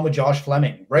problem with Josh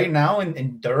Fleming right now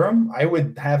in Durham. I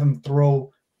would have him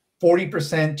throw 40%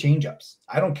 changeups.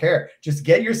 I don't care. Just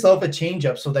get yourself a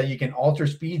changeup so that you can alter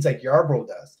speeds like Yarbrough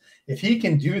does. If he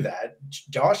can do that,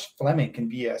 Josh Fleming can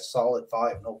be a solid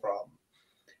 5, no problem.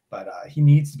 But he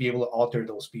needs to be able to alter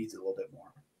those speeds a little bit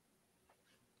more.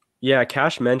 Yeah,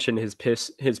 Cash mentioned his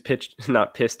pitch,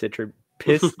 not piss distribute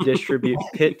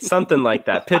pit something like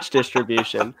that, pitch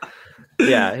distribution.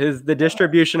 Yeah, the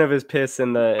distribution of his piss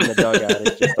in the dugout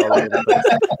is just all over the place.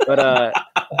 But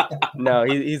no,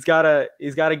 he's gotta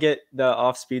get the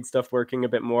off speed stuff working a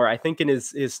bit more. I think in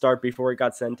his start before he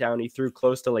got sent down, he threw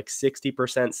close to like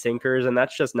 60% sinkers, and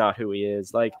that's just not who he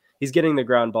is. Like, he's getting the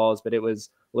ground balls, but it was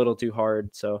a little too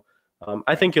hard. So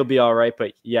I think he'll be all right.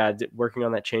 But yeah, working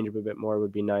on that changeup a bit more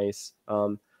would be nice.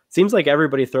 Seems like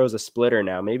everybody throws a splitter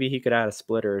now. Maybe he could add a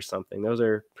splitter or something. Those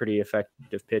are pretty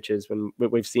effective pitches when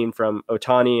what we've seen from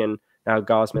Ohtani and now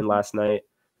Gosman last night.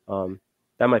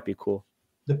 That might be cool.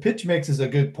 The pitch mix is a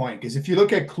good point, because if you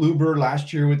look at Kluber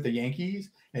last year with the Yankees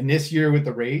and this year with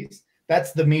the Rays,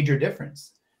 that's the major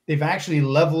difference. They've actually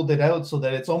leveled it out so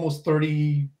that it's almost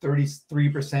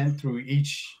 33% through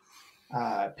each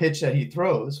pitch that he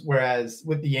throws. Whereas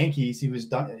with the Yankees, he was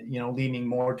leaning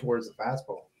more towards the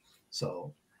fastball.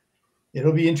 So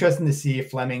it'll be interesting to see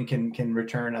if Fleming can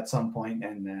return at some point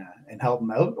and help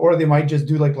him out, or they might just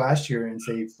do like last year and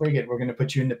say, "Frig it, we're going to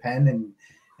put you in the pen and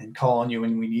call on you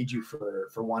when we need you for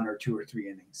 1 or 2 or 3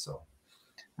 innings." So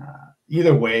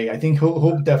either way, I think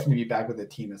he'll definitely be back with the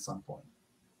team at some point.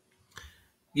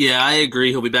 Yeah, I agree.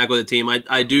 He'll be back with the team.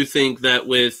 I do think that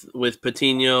with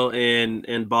Patino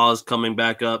and Boz coming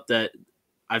back up, that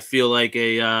I feel like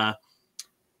a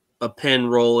pen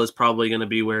role is probably going to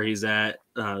be where he's at.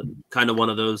 Kind of one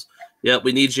of those, yep,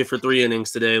 we need you for 3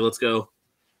 innings today. Let's go.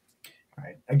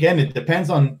 Right. Again, it depends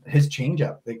on his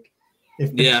changeup. Like,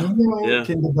 if Patino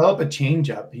can develop a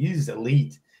changeup, he's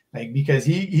elite. Like, because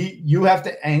you have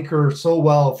to anchor so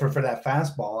well for that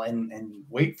fastball and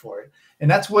wait for it. And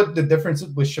that's what the difference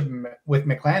with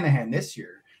McClanahan this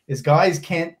year is. Guys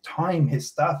can't time his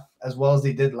stuff as well as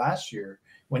they did last year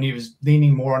when he was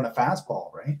leaning more on the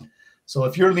fastball, right? So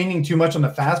if you're leaning too much on the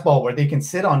fastball where they can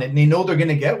sit on it and they know they're going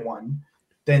to get one,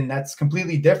 then that's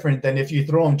completely different than if you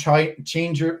throw them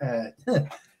changer.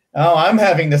 Oh, I'm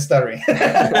having the stuttering.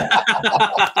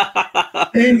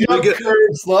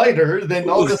 Curve slider, then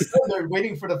all of a sudden they're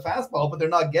waiting for the fastball, but they're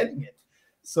not getting it.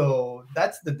 So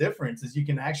that's the difference, is you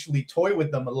can actually toy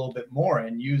with them a little bit more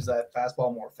and use that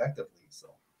fastball more effectively. So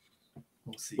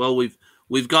we'll see. Well,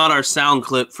 we've got our sound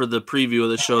clip for the preview of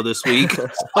the show this week.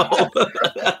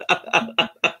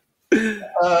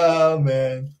 Oh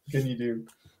man, what can you do?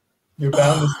 You're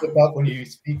bound to slip up when you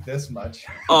speak this much.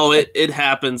 Oh, it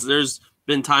happens. There's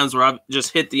been times where I've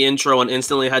just hit the intro and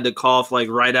instantly had to cough like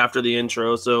right after the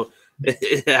intro. So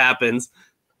it happens.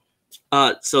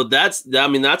 So that's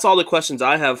all the questions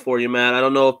I have for you, Matt. I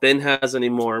don't know if Ben has any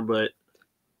more, but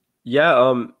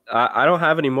yeah, I don't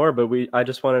have any more, but I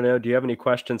just want to know, do you have any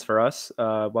questions for us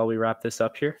while we wrap this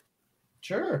up here?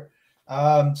 Sure.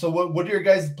 So what are your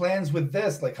guys' plans with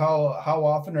this? Like, how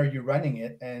often are you running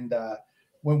it? And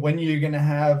when you're going to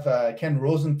have Ken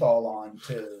Rosenthal on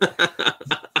to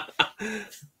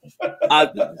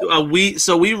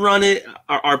we run it.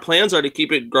 Our plans are to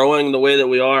keep it growing the way that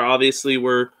we are. Obviously,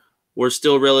 we're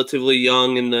still relatively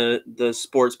young in the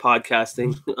sports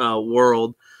podcasting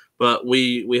world, but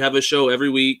we have a show every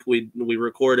week. We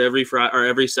record every Friday or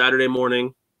every Saturday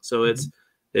morning. So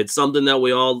it's something that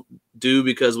we all do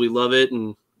because we love it,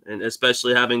 and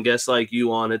especially having guests like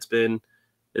you on, it's been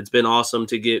awesome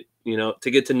to get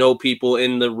to know people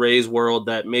in the Rays world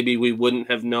that maybe we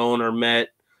wouldn't have known or met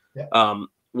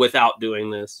without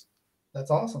doing this. That's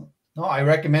awesome. No, I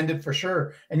recommend it for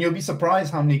sure. And you'll be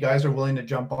surprised how many guys are willing to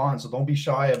jump on. So don't be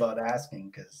shy about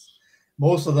asking, because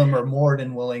most of them are more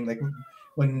than willing. Like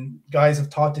when guys have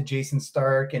talked to Jason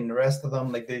Stark and the rest of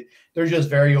them, like they're just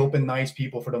very open, nice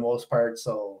people for the most part.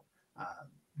 So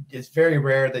it's very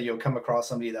rare that you'll come across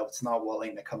somebody that's not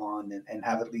willing to come on and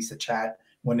have at least a chat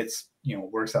when it's,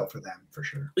 works out for them, for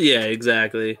sure. Yeah,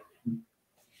 exactly.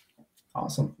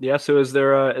 Awesome. Yeah. So is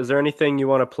there anything you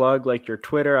want to plug, like your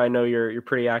Twitter? I know you're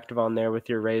pretty active on there with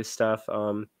your Rays stuff.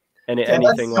 Anything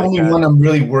that's the like only that? one I'm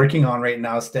really working on right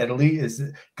now steadily, is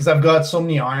because I've got so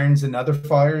many irons and other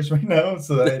fires right now.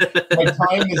 So that my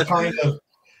time is kind of,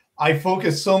 I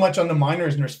focus so much on the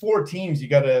minors, and there's 4 teams you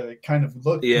got to kind of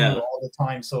look through all the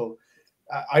time. So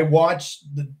I watch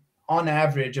on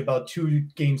average about 2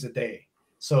 games a day.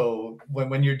 So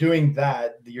when you're doing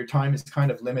that, your time is kind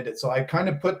of limited. So I kind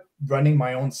of put running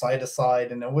my own side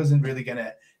aside, and I wasn't really going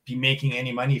to be making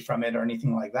any money from it or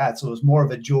anything like that. So it was more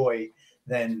of a joy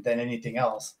than anything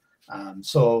else.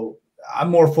 So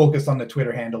I'm more focused on the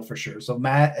Twitter handle for sure. So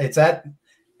Matt, it's at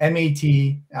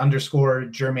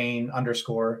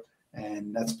MAT_Germain_,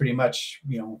 and that's pretty much,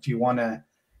 if you want to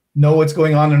know what's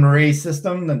going on in the Rays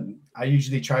system, then I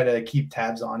usually try to keep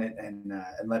tabs on it and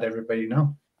let everybody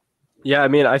know. Yeah, I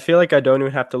mean, I feel like I don't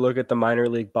even have to look at the minor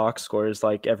league box scores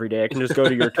like every day. I can just go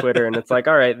to your Twitter and it's like,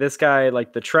 all right, this guy,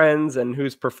 like the trends and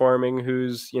who's performing,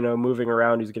 who's, moving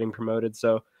around, who's getting promoted.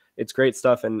 So it's great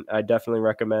stuff. And I definitely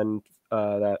recommend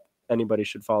that anybody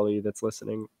should follow you that's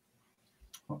listening.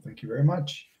 Well, thank you very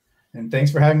much. And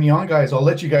thanks for having me on, guys. I'll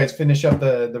let you guys finish up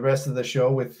the rest of the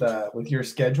show with your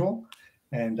schedule.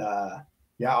 And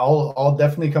yeah, I'll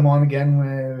definitely come on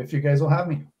again if you guys will have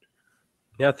me.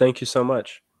 Yeah, thank you so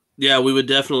much. Yeah, we would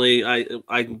definitely.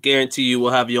 I guarantee you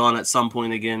we'll have you on at some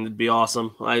point again. It'd be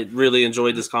awesome. I really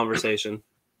enjoyed this conversation.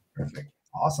 Perfect.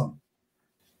 Awesome.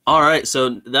 All right,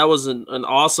 so that was an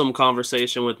awesome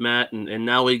conversation with Matt, and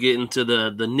now we get into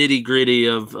the nitty gritty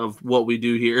of what we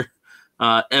do here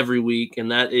every week,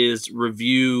 and that is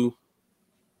review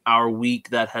our week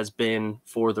that has been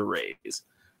for the Rays,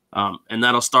 and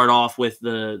that'll start off with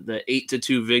the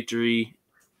 8-2 victory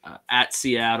at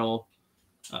Seattle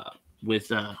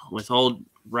with old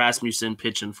Rasmussen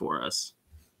pitching for us.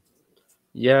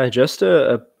 Yeah, just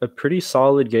a pretty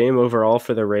solid game overall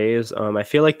for the Rays. I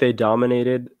feel like they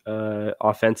dominated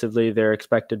offensively. Their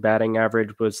expected batting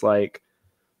average was like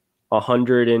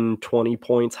 120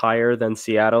 points higher than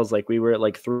Seattle's. Like we were at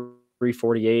like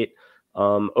 348.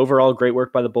 Overall, great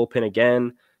work by the bullpen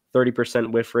again.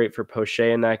 30% whiff rate for Poche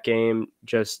in that game.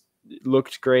 Just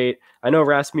looked great. I know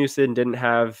Rasmussen didn't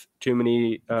have too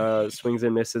many swings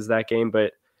and misses that game,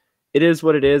 but it is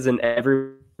what it is, and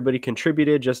everybody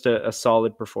contributed. Just a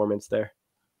solid performance there.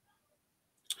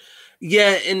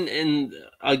 Yeah, and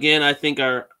again, I think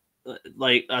our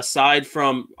aside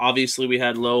from obviously we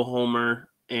had Low Homer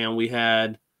and we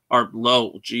had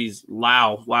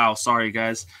Lau. Wow, sorry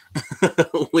guys.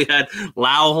 We had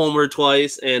Lau Homer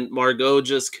twice, and Margot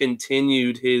just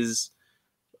continued his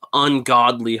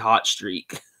ungodly hot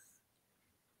streak.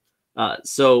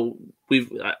 So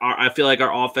I feel like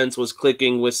our offense was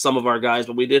clicking with some of our guys,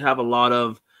 but we did have a lot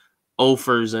of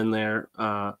offers in there.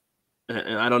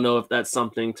 And I don't know if that's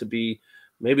something to be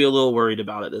maybe a little worried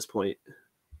about at this point.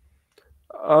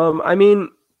 I mean,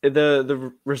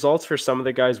 the results for some of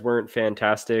the guys weren't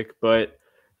fantastic, but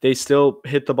they still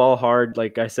hit the ball hard.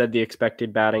 Like I said, the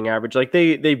expected batting average, like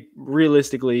they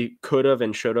realistically could have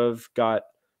and should have got,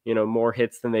 more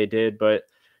hits than they did. But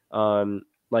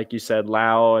like you said,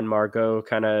 Lau and Margot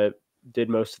kind of did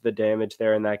most of the damage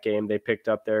there in that game. They picked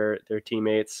up their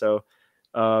teammates. So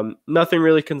nothing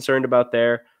really concerned about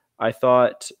there. I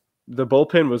thought the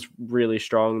bullpen was really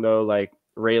strong though. Like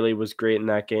Rayleigh was great in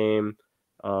that game.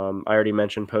 I already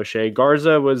mentioned Poche.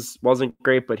 Garza wasn't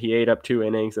great, but he ate up 2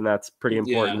 innings, and that's pretty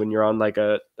important when you're on like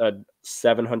a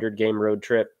 700 game road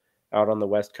trip out on the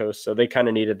West Coast. So they kind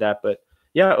of needed that. But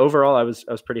yeah, overall, I was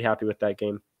pretty happy with that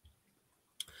game.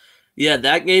 Yeah,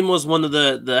 that game was one of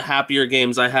the happier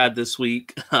games I had this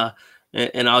week,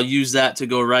 and I'll use that to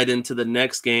go right into the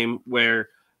next game where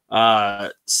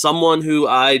someone who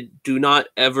I do not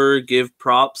ever give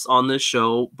props on this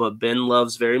show, but Ben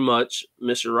loves very much,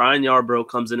 Mr. Ryan Yarbrough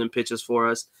comes in and pitches for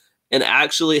us and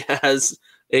actually has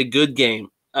a good game,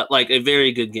 like a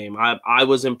very good game. I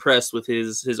was impressed with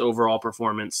his overall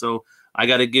performance. So I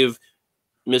got to give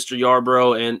Mr.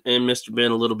 Yarbrough and Mr.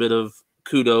 Ben a little bit of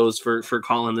kudos for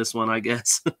calling this one, I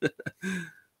guess.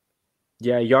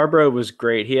 Yeah, Yarbrough was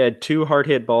great. He had 2 hard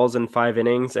hit balls in 5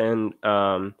 innings, and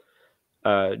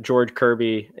George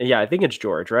Kirby. Yeah, I think it's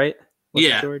George, right?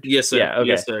 George? Yes, sir. Yeah, okay.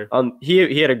 Yes, sir.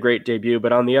 He had a great debut,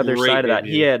 but on the other side of that,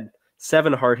 debut. he had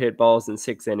 7 hard hit balls in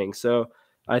 6 innings. So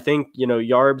I think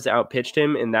Yarbs outpitched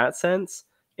him in that sense,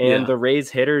 and the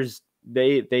Rays hitters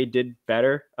they did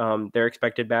better. Their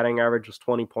expected batting average was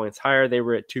 20 points higher. They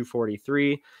were at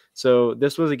 243. So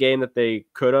this was a game that they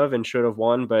could have and should have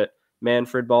won, but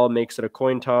Manfred Ball makes it a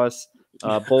coin toss.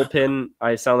 Bullpen,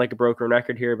 I sound like a broken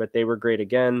record here, but they were great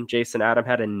again. Jason Adam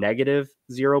had a negative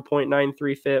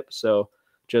 0.93 FIP, so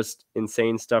just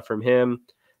insane stuff from him.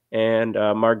 And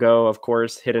Margot, of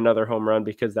course, hit another home run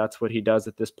because that's what he does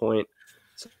at this point.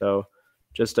 So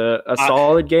just a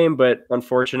solid game, but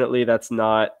unfortunately, that's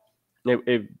not. They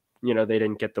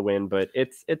didn't get the win, but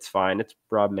it's fine. It's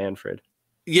Rob Manfred.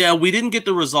 Yeah, we didn't get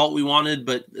the result we wanted,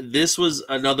 but this was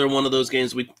another one of those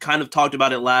games. We kind of talked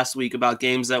about it last week about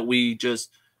games that we just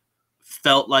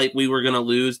felt like we were going to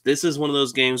lose. This is one of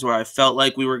those games where I felt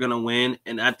like we were going to win,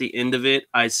 and at the end of it,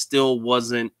 I still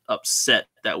wasn't upset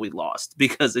that we lost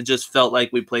because it just felt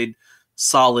like we played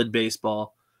solid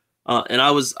baseball. And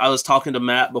I was talking to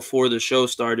Matt before the show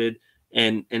started,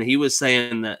 and he was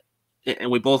saying that,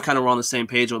 and we both kind of were on the same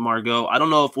page with Margot. I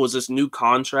don't know if it was this new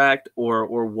contract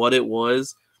or what it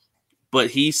was,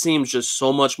 but he seems just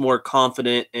so much more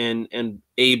confident and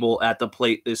able at the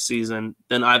plate this season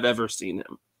than I've ever seen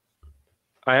him.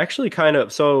 I actually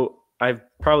so I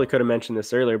probably could have mentioned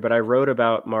this earlier, but I wrote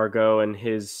about Margot and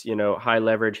his, high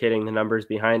leverage hitting, the numbers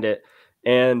behind it.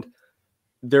 And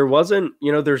there wasn't,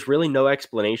 there's really no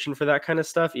explanation for that kind of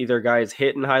stuff. Either guys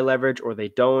hit in high leverage or they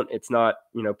don't. It's not,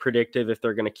 predictive if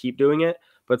they're going to keep doing it.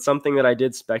 But something that I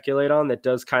did speculate on that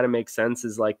does kind of make sense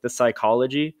is like the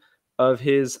psychology of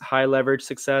his high leverage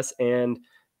success. And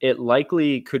it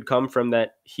likely could come from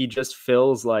that he just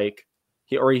feels like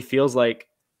he feels like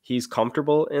he's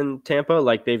comfortable in Tampa.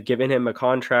 Like they've given him a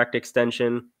contract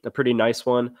extension, a pretty nice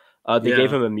one. They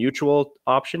gave him a mutual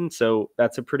option. So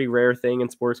that's a pretty rare thing in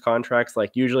sports contracts.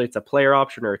 Like usually it's a player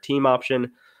option or a team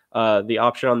option. The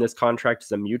option on this contract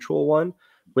is a mutual one,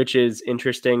 which is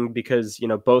interesting because,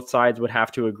 both sides would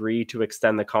have to agree to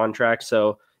extend the contract.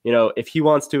 So, if he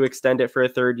wants to extend it for a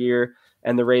third year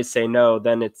and the Rays say no,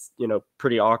 then it's,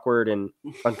 pretty awkward and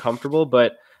uncomfortable.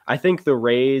 But I think the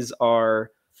Rays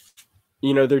are,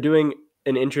 they're doing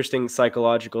an interesting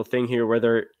psychological thing here where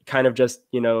they're kind of just,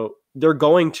 they're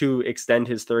going to extend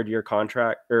his third year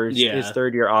contract or his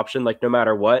third year option, like no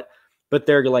matter what, but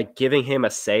they're like giving him a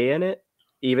say in it,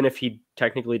 even if he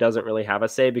technically doesn't really have a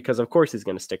say, because of course he's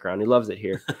going to stick around. He loves it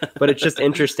here, but it's just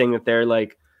interesting that they're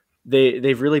like,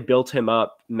 they've really built him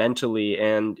up mentally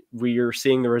and we are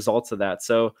seeing the results of that.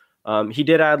 So he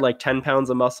did add like 10 pounds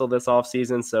of muscle this off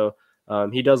season. So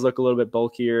he does look a little bit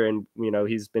bulkier and,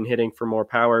 he's been hitting for more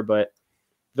power, but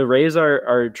the Rays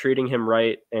are treating him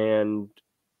right. And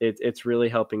it's really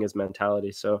helping his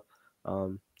mentality. So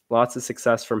lots of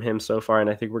success from him so far. And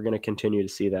I think we're going to continue to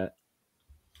see that.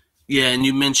 Yeah, and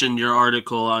you mentioned your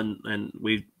article on, and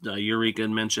Eureka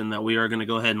mentioned that we are going to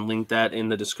go ahead and link that in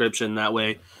the description. That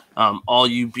way, all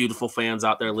you beautiful fans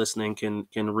out there listening can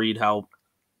read how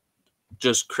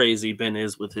just crazy Ben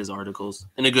is with his articles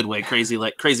in a good way. Crazy,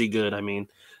 like crazy good. I mean,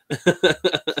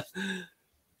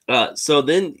 so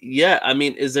then,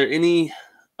 is there any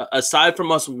aside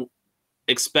from us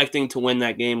expecting to win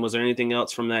that game? Was there anything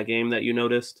else from that game that you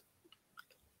noticed?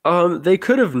 They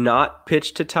could have not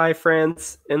pitched to tie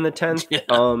France in the 10th.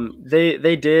 Yeah.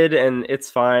 They did, and it's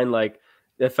fine. Like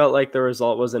it felt like the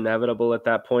result was inevitable at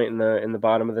that point in the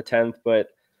bottom of the 10th, but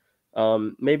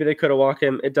maybe they could have walked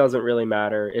him. It doesn't really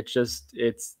matter. It's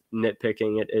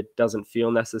nitpicking. It doesn't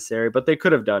feel necessary, but they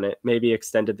could have done it. Maybe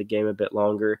extended the game a bit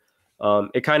longer.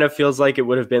 It kind of feels like it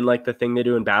would have been like the thing they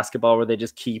do in basketball where they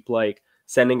just keep like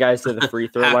sending guys to the free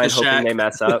throw line, hoping they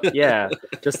mess up. Yeah.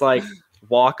 Just like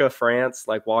walk France,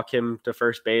 like walk him to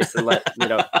first base and let,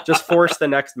 just force the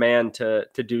next man to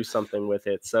do something with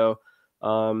it. So,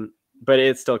 but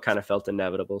it still kind of felt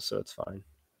inevitable. So it's fine.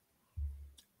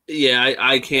 Yeah,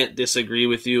 I can't disagree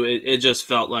with you. It just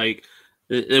felt like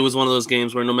it was one of those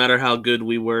games where no matter how good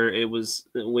we were,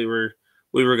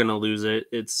 we were going to lose it.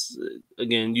 It's,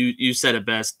 again, you said it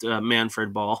best,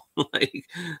 Manfred ball. Like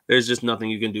there's just nothing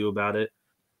you can do about it.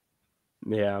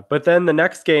 Yeah, but then the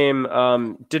next game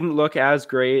didn't look as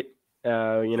great. We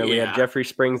had Jeffrey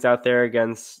Springs out there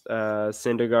against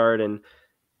Syndergaard, and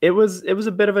it was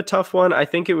a bit of a tough one. I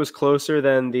think it was closer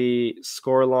than the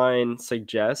scoreline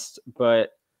suggests, but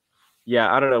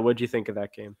yeah, I don't know. What do you think of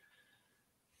that game?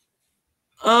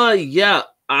 Yeah,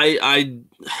 I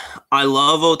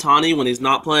love Ohtani when he's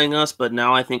not playing us, but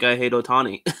now I think I hate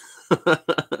Ohtani.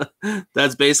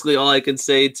 That's basically all I can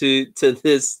say to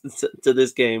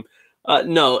this game.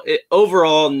 No,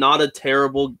 overall not a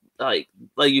terrible, like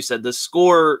you said, the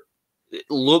score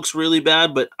looks really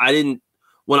bad, but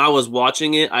when I was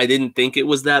watching it, I didn't think it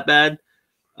was that bad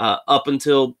up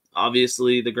until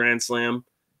obviously the Grand Slam.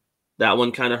 That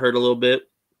one kind of hurt a little bit,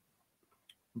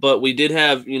 but we did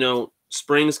have,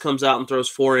 Springs comes out and throws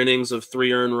 4 innings of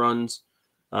 3 earned runs.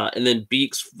 And then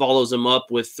Beeks follows him up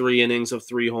with 3 innings of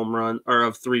 3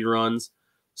 runs.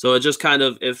 So it just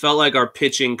it felt like our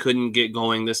pitching couldn't get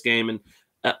going this game. And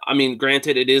I mean,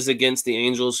 granted, it is against the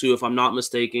Angels, who, if I'm not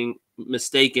mistaken,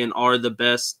 are the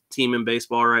best team in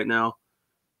baseball right now,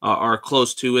 are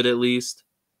close to it at least.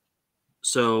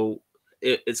 So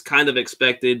it's kind of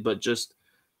expected, but just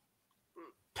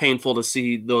painful to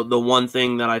see the one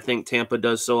thing that I think Tampa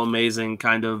does so amazing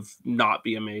kind of not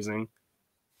be amazing.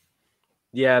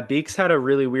 Yeah, Beeks had a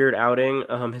really weird outing.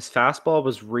 His fastball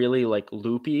was really like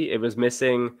loopy. It was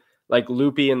missing like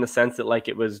loopy in the sense that like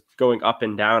it was going up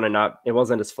and down and it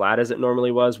wasn't as flat as it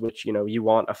normally was, which, you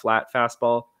want a flat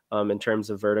fastball in terms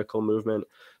of vertical movement.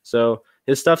 So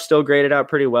his stuff still graded out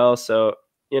pretty well. So,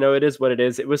 it is what it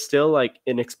is. It was still like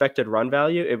an expected run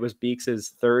value. It was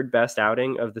Beeks's 3rd best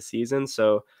outing of the season.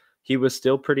 So he was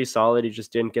still pretty solid. He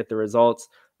just didn't get the results.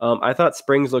 I thought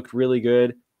Springs looked really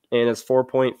good. And his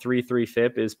 4.33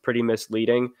 FIP is pretty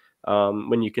misleading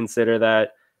when you consider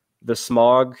that the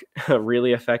smog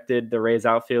really affected the Rays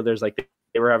outfielders. Like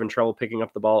they were having trouble picking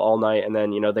up the ball all night. And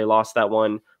then, they lost that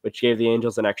one, which gave the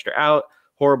Angels an extra out.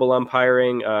 Horrible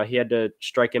umpiring. He had to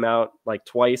strike him out like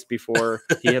twice before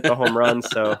he hit the home run.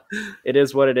 So it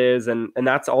is what it is. And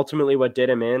that's ultimately what did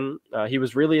him in. He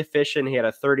was really efficient. He had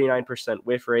a 39%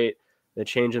 whiff rate. The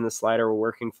change in the slider were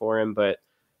working for him. But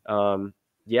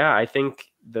yeah, I think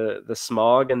the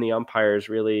smog and the umpires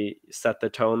really set the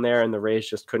tone there, and the Rays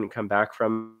just couldn't come back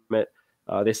from it.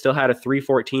 They still had a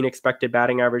 314 expected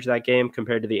batting average that game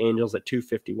compared to the Angels at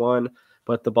 251,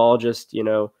 but the ball just,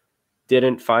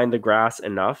 didn't find the grass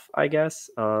enough, I guess.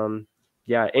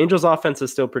 Yeah, Angels offense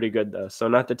is still pretty good though. So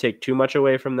not to take too much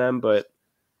away from them, but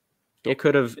it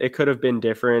could have been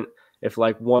different if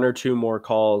like one or two more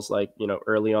calls, like,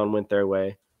 early on went their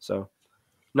way. So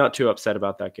not too upset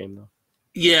about that game though.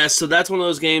 Yeah, so that's one of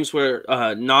those games where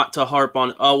not to harp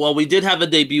on. Oh, well, we did have a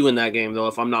debut in that game though,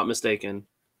 if I'm not mistaken.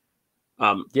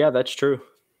 Yeah, that's true.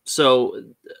 So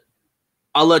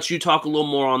I'll let you talk a little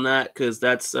more on that because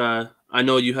that's I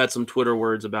know you had some Twitter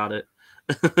words about it.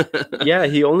 Yeah,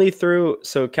 he only threw.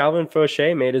 So Calvin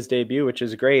Fauché made his debut, which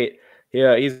is great.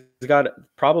 Yeah, he's got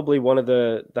probably one of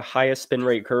the highest spin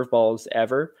rate curveballs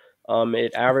ever.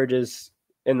 It averages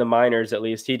in the minors, at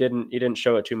least. He didn't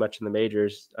show it too much in the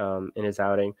majors in his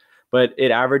outing, but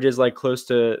it averages like close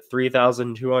to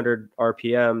 3,200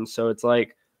 RPM. So it's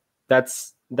like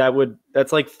that's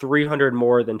like 300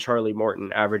 more than Charlie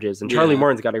Morton averages, and Charlie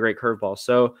Morton's got a great curveball.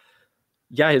 So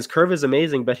yeah, his curve is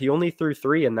amazing, but he only threw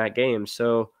 3 in that game.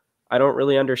 So I don't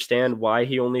really understand why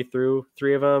he only threw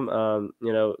 3 of them.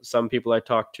 Some people I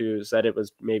talked to said it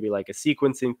was maybe like a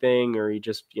sequencing thing, or he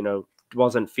just,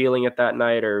 wasn't feeling it that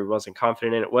night, or wasn't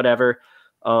confident in it, whatever.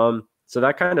 So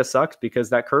that kind of sucks because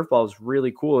that curveball is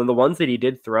really cool. And the ones that he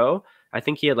did throw, I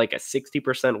think he had like a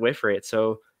 60% whiff rate.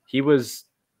 So he was,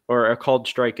 or a called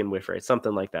strike and whiff rate,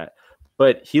 something like that.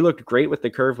 But he looked great with the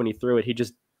curve when he threw it. He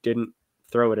just didn't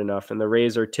throw it enough. And the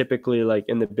Rays are typically like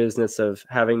in the business of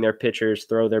having their pitchers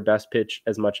throw their best pitch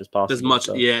as much as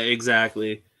possible. Yeah,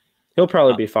 exactly. He'll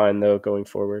probably be fine though going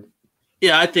forward.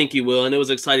 Yeah, I think he will, and it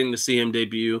was exciting to see him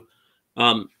debut.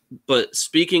 But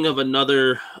speaking of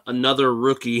another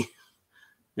rookie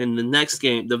in the next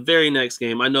game, the very next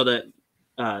game, I know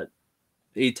that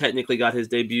he technically got his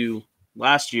debut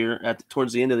last year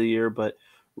towards the end of the year, but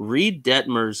Reed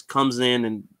Detmers comes in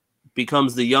and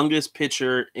becomes the youngest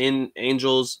pitcher in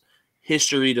Angels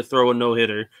history to throw a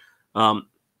no-hitter. What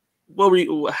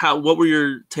were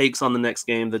your takes on the next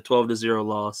game, the 12-0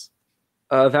 loss?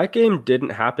 That game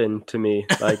didn't happen to me.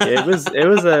 Like it was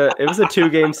a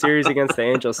 2-game series against the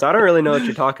Angels. So I don't really know what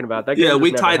you're talking about. That game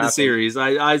we tied the series.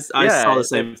 I saw the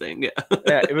same thing. Yeah.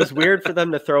 Yeah, it was weird for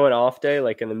them to throw an off day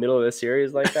like in the middle of the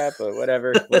series like that, but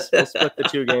whatever. We'll split the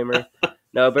 2-gamer.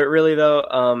 No, but really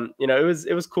though,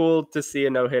 it was cool to see a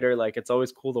no-hitter. Like it's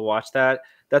always cool to watch that.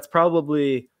 That's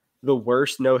probably the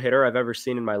worst no-hitter I've ever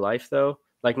seen in my life though.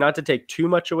 Like not to take too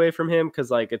much away from him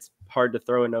because like it's hard to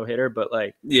throw a no-hitter, but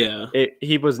like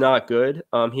he was not good.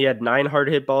 He had 9 hard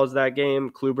hit balls that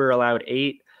game. Kluber allowed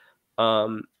 8.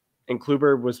 And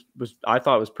Kluber was I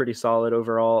thought was pretty solid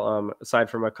overall,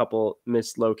 aside from a couple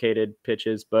mislocated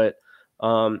pitches. But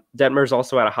Detmers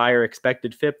also had a higher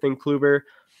expected FIP than Kluber.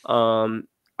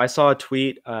 I saw a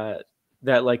tweet that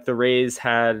like the Rays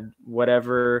had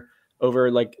whatever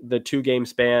over like the 2-game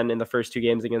span in the first 2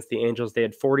 games against the Angels, they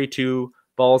had 42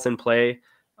 balls in play,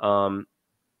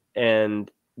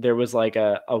 and there was like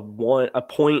a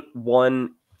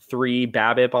 0.13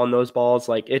 BABIP on those balls.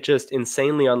 Like it just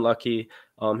insanely unlucky.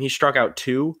 He struck out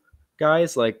 2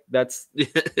 guys. Like that's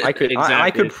I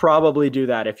could probably do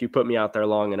that if you put me out there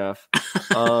long enough.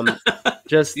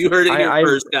 Just you heard it here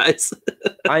first, guys.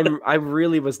 I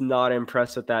really was not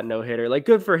impressed with that no-hitter. Like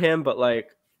good for him, but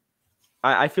like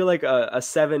I feel like a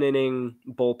 7-inning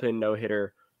bullpen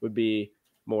no-hitter would be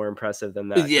more impressive than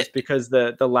that. Just because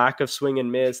the lack of swing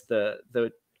and miss,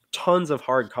 the tons of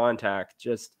hard contact,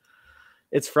 just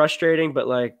it's frustrating, but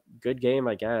like good game,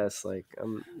 I guess. Like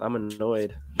I'm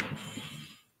annoyed.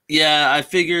 Yeah, I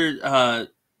figured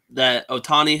that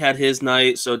Ohtani had his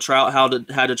night, so Trout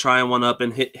had to try and one up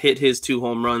and hit his 2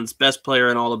 home runs. Best player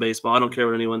in all of baseball. I don't care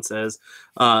what anyone says.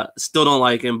 Still don't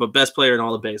like him, but best player in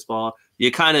all of baseball.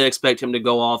 You kind of expect him to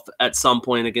go off at some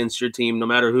point against your team, no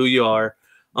matter who you are.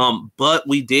 But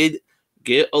we did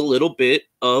get a little bit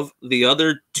of the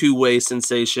other 2-way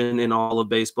sensation in all of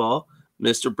baseball,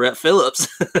 Mr. Brett Phillips.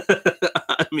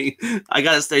 I mean, I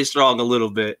got to stay strong a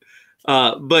little bit.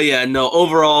 But yeah, no,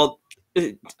 overall,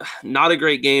 not a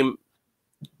great game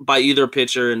by either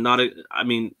pitcher, and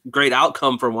great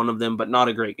outcome for one of them, but not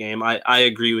a great game. I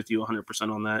agree with you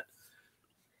 100% on that.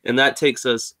 And that takes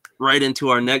us right into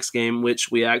our next game, which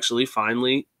we actually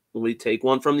finally we take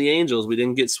one from the Angels. We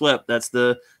didn't get swept. That's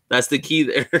the key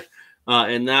there.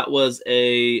 And that was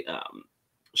a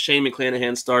Shane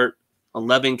McClanahan start,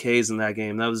 11 Ks in that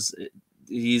game. That was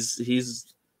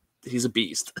he's a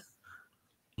beast.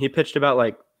 He pitched about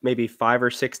like maybe 5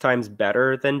 or 6 times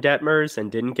better than Detmers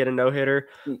and didn't get a no-hitter.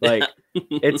 Like,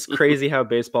 it's crazy how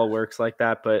baseball works like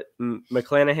that. But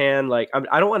McClanahan, like,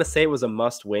 I don't want to say it was a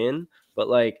must win, but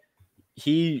like,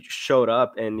 he showed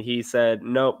up and he said,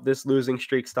 nope, this losing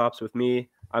streak stops with me.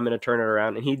 I'm going to turn it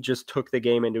around. And he just took the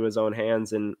game into his own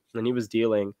hands, and he was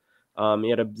dealing. He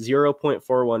had a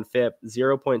 0.41 FIP,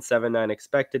 0.79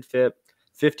 expected FIP,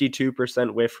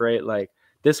 52% whiff rate. Like,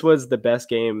 this was the best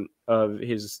game of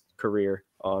his career,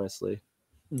 honestly.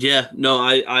 Yeah, no,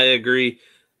 I agree.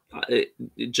 It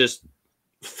just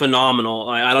phenomenal.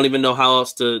 I don't even know how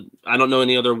else to. I don't know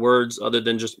any other words other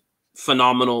than just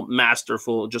phenomenal,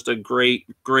 masterful. Just a great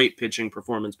pitching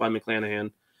performance by McClanahan,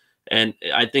 and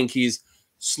I think he's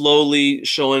slowly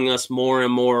showing us more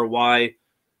and more why.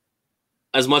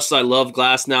 As much as I love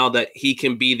Glass now, that he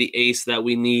can be the ace that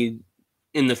we need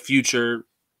in the future,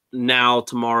 now,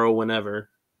 tomorrow, whenever.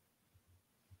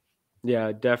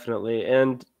 Yeah, definitely.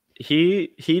 And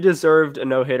he deserved a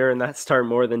no-hitter in that start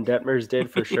more than Detmers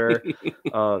did, for sure.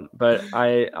 But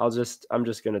I'm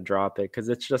just gonna drop it because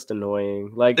it's just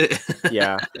annoying. Like,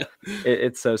 yeah,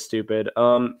 it's so stupid.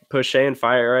 Poche and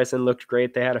Fireisen looked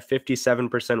great. They had a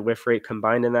 57% whiff rate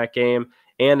combined in that game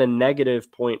and a negative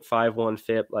 0.51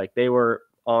 FIP. Like, they were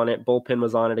on it. Bullpen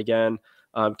was on it again.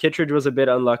 Kittredge was a bit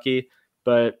unlucky,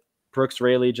 but Brooks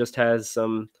Raley just has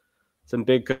some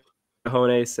big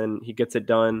cojones and he gets it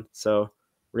done. So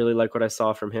really like what I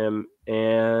saw from him.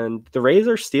 And the Rays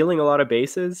are stealing a lot of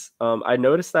bases. I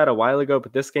noticed that a while ago,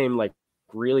 but this game like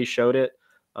really showed it.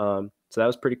 So that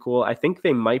was pretty cool. I think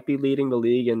they might be leading the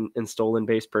league in stolen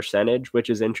base percentage, which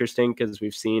is interesting because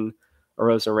we've seen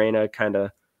Arozarena kind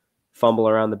of fumble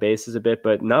around the bases a bit.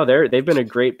 But no, they've been a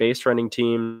great base running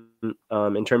team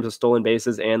in terms of stolen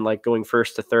bases and like going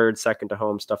first to third, second to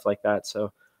home, stuff like that.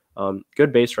 So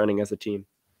good base running as a team.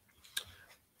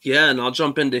 Yeah, and I'll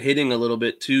jump into hitting a little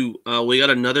bit too. We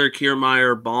got another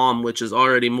Kiermaier bomb, which is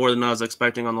already more than I was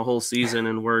expecting on the whole season,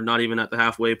 and we're not even at the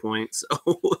halfway point. So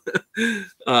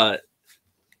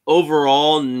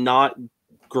overall, not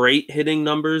great hitting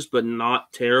numbers, but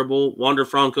not terrible. Wander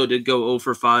Franco did go 0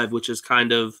 for 5, which is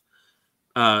kind of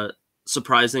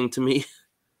surprising to me,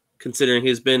 considering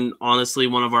he's been honestly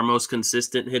one of our most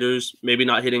consistent hitters. Maybe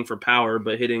not hitting for power,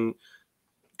 but hitting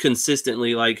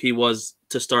consistently like he was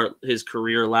to start his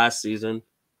career last season.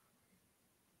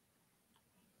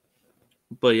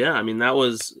 But yeah, I mean, that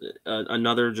was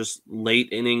another just late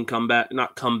inning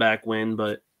not comeback win,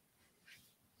 but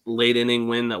late inning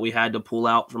win that we had to pull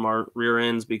out from our rear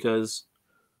ends because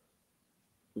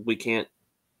we can't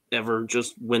ever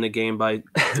just win a game by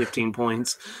 15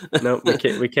 points. No, we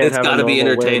can't It's have got to be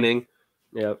entertaining.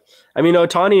 Win. Yep. I mean,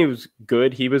 Ohtani was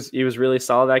good. He was really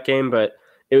solid that game, but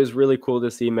it was really cool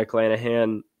to see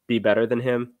McClanahan be better than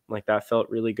him. Like, that felt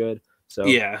really good. So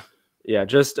yeah,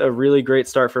 just a really great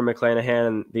start for McClanahan,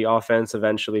 and the offense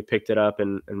eventually picked it up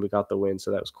and we got the win.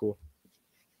 So that was cool.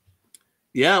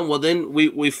 Yeah, well then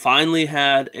we finally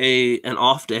had an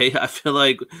off day. I feel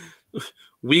like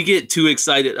we get too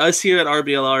excited. Us here at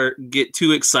RBLR get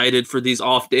too excited for these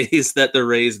off days that the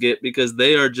Rays get because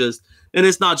they are just, and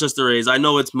it's not just the Rays. I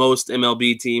know it's most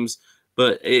MLB teams,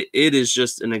 but it is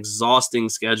just an exhausting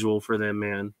schedule for them,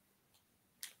 man.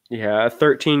 Yeah, a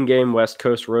 13-game West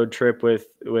Coast road trip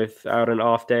without an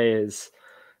off day is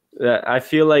I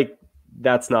feel like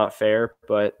that's not fair,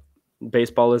 but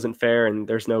baseball isn't fair and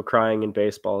there's no crying in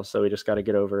baseball, so we just got to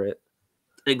get over it.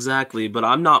 Exactly, but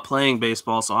I'm not playing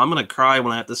baseball, so I'm going to cry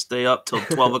when I have to stay up till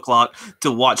 12 o'clock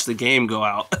to watch the game go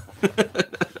out.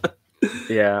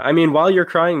 Yeah, I mean, while you're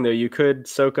crying, though, you could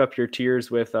soak up your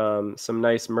tears with some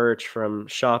nice merch from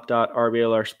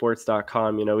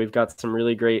shop.rblrsports.com. You know, we've got some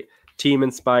really great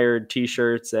team-inspired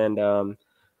T-shirts and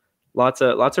lots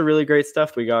of really great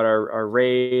stuff. We got our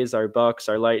Rays, our Bucks,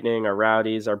 our Lightning, our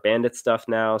Rowdies, our Bandit stuff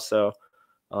now. So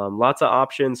lots of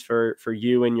options for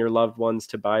you and your loved ones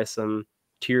to buy some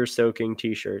tear-soaking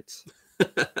T-shirts.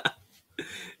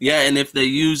 Yeah, and if they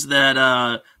use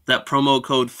that promo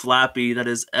code FLAPPY, that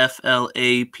is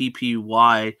FLAPPY,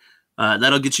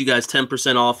 that'll get you guys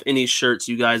 10% off any shirts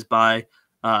you guys buy.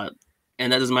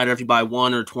 And that doesn't matter if you buy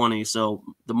 1 or 20. So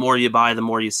the more you buy, the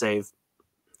more you save.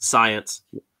 Science.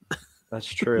 That's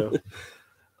true.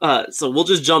 So we'll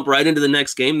just jump right into the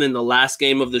next game, then the last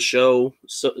game of the show,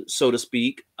 so to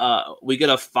speak. We get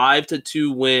a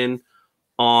 5-2 win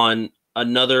on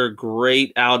another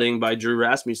great outing by Drew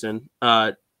Rasmussen.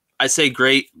 I I say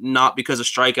great not because of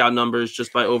strikeout numbers,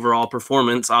 just by overall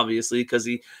performance, obviously, because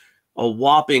he a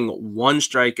whopping 1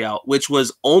 strikeout, which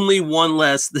was only 1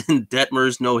 less than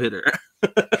Detmer's no-hitter.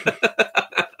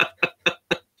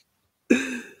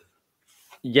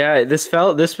 Yeah, this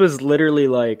was literally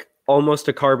like almost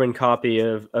a carbon copy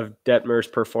of Detmer's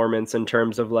performance in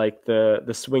terms of like the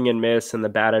swing and miss and the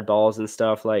batted balls and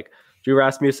stuff. Like Drew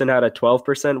Rasmussen had a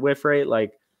 12% whiff rate.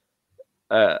 Like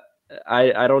uh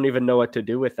I don't even know what to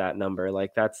do with that number.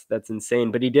 Like that's insane.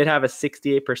 But he did have a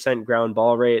 68% ground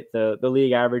ball rate. The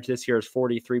league average this year is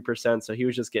 43%. So he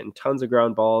was just getting tons of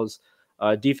ground balls.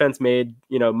 Defense made,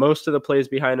 most of the plays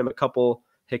behind him, a couple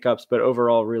hiccups, but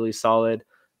overall really solid.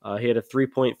 He had a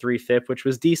 3.3 FIP, which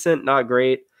was decent, not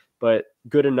great, but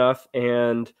good enough.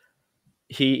 And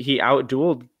he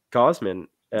outdueled Gosman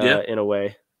Yeah. in a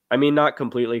way. I mean, not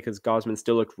completely because Gosman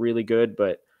still looked really good,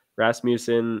 but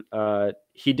Rasmussen,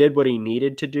 he did what he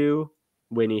needed to do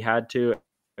when he had to,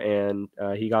 and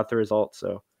he got the result.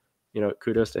 So,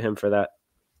 kudos to him for that.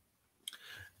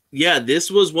 Yeah, this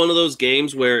was one of those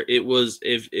games where it was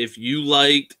if you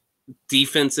liked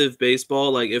defensive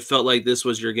baseball, like it felt like this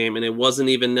was your game, and it wasn't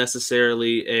even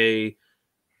necessarily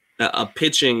a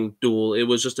pitching duel. It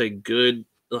was just a good,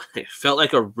 it felt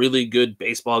like a really good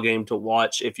baseball game to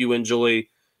watch if you enjoy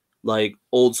like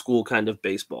old school kind of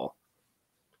baseball.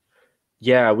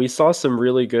 Yeah, we saw some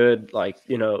really good,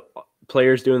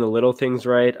 players doing the little things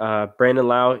right. Brandon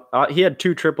Lau, he had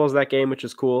 2 triples that game, which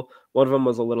is cool. One of them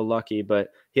was a little lucky, but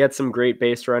he had some great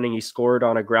base running. He scored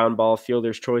on a ground ball,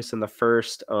 fielder's choice in the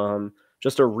first.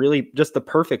 Just the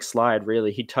perfect slide,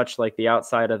 really. He touched like the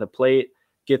outside of the plate,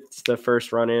 gets the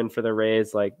first run in for the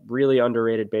Rays. Like really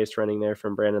underrated base running there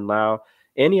from Brandon Lau.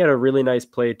 And he had a really nice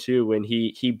play too when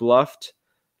he bluffed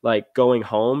like going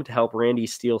home to help Randy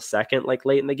steal second like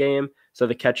late in the game. So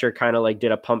the catcher kind of like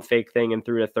did a pump fake thing and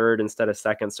threw to third instead of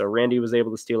second. So Randy was able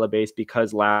to steal a base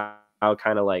because Lau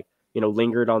kind of like,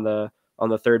 lingered on the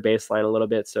third baseline a little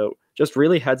bit. So just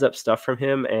really heads up stuff from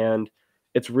him. And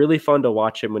it's really fun to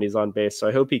watch him when he's on base. So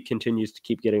I hope he continues to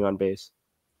keep getting on base.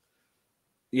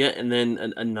 Yeah. And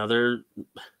then another,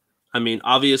 I mean,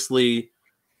 obviously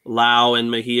Lau and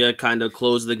Mejia kind of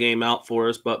closed the game out for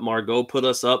us, but Margot put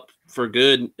us up for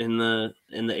good in the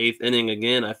 8th inning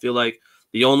again. I feel like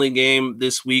the only game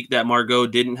this week that Margot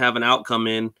didn't have an outcome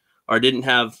in or didn't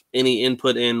have any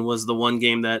input in was the one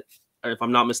game that, if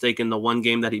I'm not mistaken, the one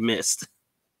game that he missed.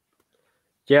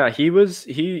 Yeah,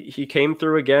 he came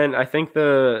through again. I think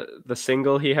the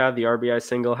single he had, the RBI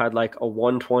single, had like a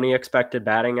 120 expected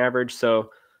batting average, so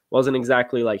wasn't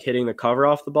exactly like hitting the cover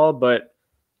off the ball, but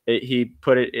he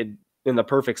put it in the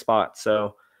perfect spot.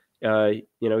 So,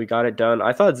 he got it done.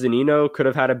 I thought Zunino could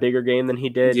have had a bigger game than he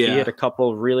did. Yeah. He hit a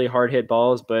couple really hard hit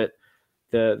balls, but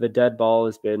the dead ball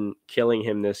has been killing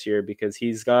him this year because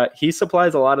he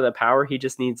supplies a lot of the power. He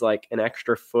just needs like an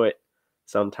extra foot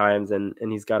sometimes, and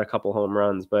he's got a couple home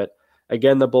runs. But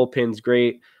again, the bullpen's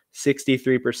great.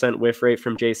 63% whiff rate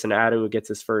from Jason Addu, who gets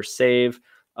his first save.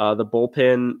 The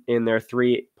bullpen in their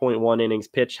 3.1 innings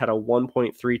pitched had a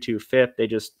 1.32 FIP. They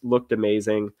just looked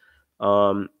amazing.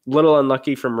 Little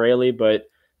unlucky from Rayleigh, but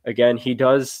again, he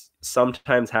does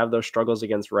sometimes have those struggles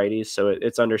against righties, so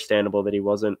it's understandable that he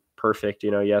wasn't perfect,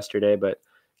 yesterday. But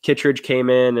Kittredge came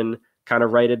in and kind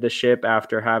of righted the ship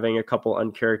after having a couple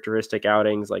uncharacteristic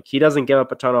outings. Like he doesn't give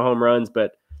up a ton of home runs,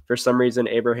 but for some reason,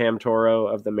 Abraham Toro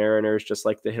of the Mariners just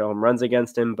like to hit home runs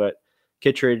against him. But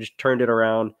Kittredge turned it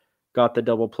around, got the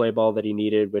double play ball that he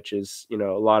needed, which is, a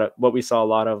lot of what we saw a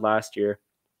lot of last year.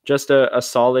 Just a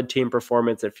solid team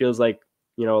performance. It feels like,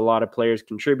 a lot of players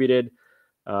contributed.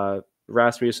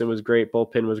 Rasmussen was great.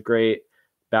 Bullpen was great.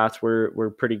 Bats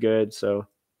were pretty good. So,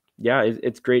 yeah,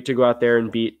 it's great to go out there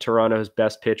and beat Toronto's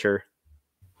best pitcher.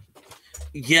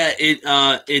 Yeah,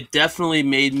 it definitely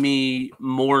made me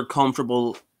more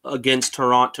comfortable against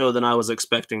Toronto than I was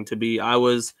expecting to be. I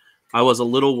was a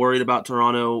little worried about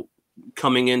Toronto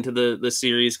coming into the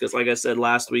series because, like I said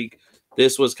last week,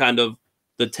 this was kind of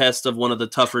the test of one of the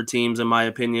tougher teams, in my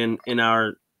opinion, in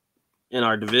our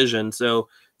division. So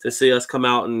to see us come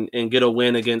out and get a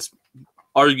win against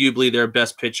arguably their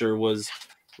best pitcher was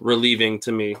relieving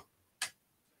to me.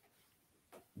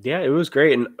 Yeah, it was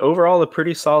great. And overall, a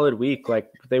pretty solid week.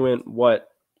 Like they went, what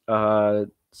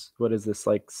is this?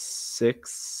 Like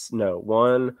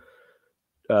 1,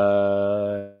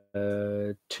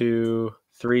 2,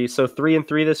 3. So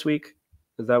 3-3 this week.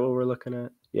 Is that what we're looking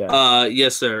at? Yeah.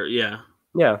 Yes, sir. Yeah.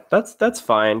 Yeah, that's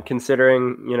fine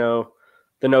considering,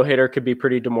 the no-hitter could be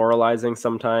pretty demoralizing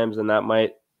sometimes, and that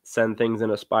might send things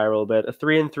in a spiral a bit. A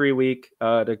 3-3 week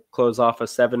to close off a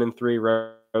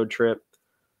 7-3 road trip.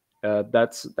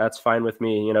 that's fine with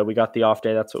me. You know, we got the off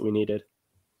day. That's what we needed.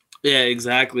 Yeah,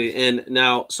 exactly. And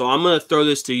now, so I'm going to throw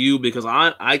this to you because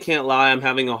I can't lie. I'm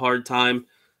having a hard time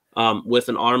with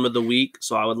an arm of the week.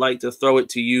 So I would like to throw it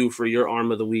to you for your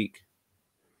arm of the week.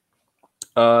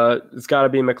 It's got to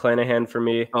be McClanahan for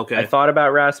me. Okay. I thought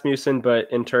about Rasmussen,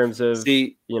 but in terms of,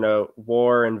 you know,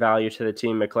 WAR and value to the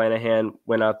team, McClanahan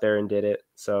went out there and did it.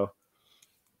 So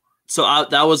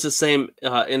that was the same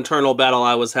internal battle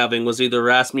I was having, was either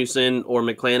Rasmussen or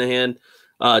McClanahan,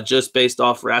 just based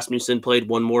off Rasmussen played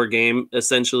one more game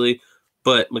essentially,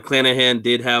 but McClanahan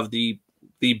did have the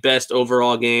best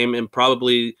overall game and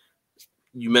probably,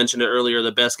 you mentioned it earlier,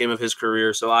 the best game of his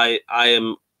career. So I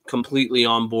am completely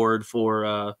on board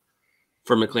for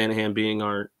McClanahan being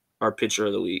our pitcher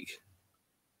of the week.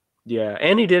 yeah,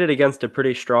 and he did it against a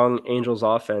pretty strong Angels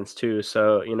offense too.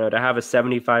 So, you know, to have a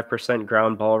 75%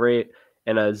 ground ball rate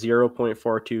and a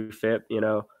 0.42 FIP, you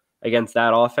know, against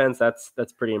that offense, that's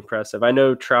pretty impressive. I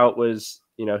know Trout was,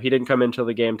 you know, he didn't come into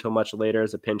the game till much later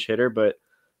as a pinch hitter, but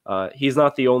he's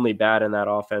not the only bat in that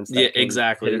offense that can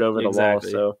hit it over the wall.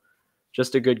 So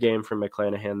just a good game from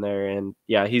McClanahan there. And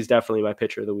yeah, he's definitely my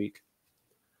pitcher of the week.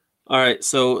 All right,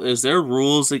 so is there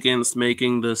rules against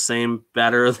making the same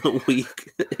batter of the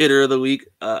week, hitter of the week,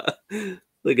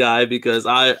 the guy? Because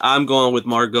I'm going with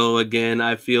Margot again.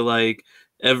 I feel like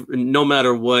no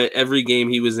matter what, every game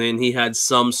he was in, he had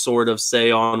some sort of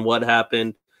say on what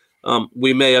happened.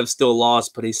 We may have still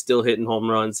lost, but he's still hitting home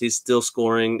runs. He's still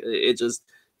scoring.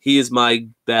 He is my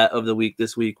bat of the week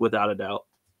this week, without a doubt.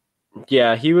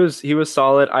 Yeah, he was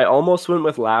solid. I almost went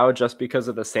with Lau just because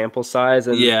of the sample size,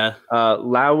 and yeah,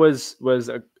 Lau was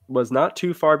not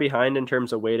too far behind in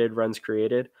terms of weighted runs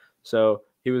created, so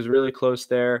he was really close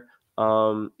there.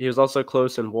 He was also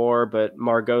close in WAR, but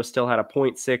Margot still had a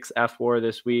 0.6 FWAR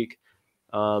this week,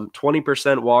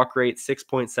 20% walk rate,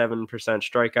 6.7%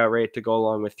 strikeout rate to go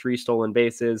along with 3 stolen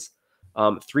bases,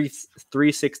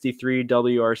 363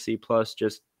 WRC plus,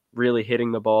 just really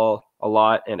hitting the ball a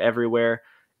lot and everywhere.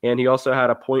 And he also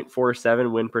had a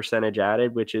 0.47 win percentage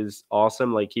added, which is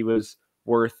awesome. Like, he was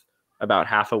worth about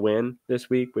half a win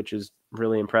this week, which is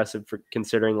really impressive for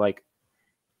considering, like,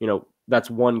 you know,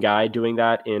 that's one guy doing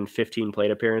that in 15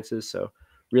 plate appearances. So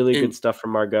really good stuff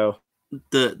from Margot.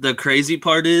 The crazy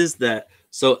part is that,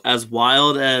 so as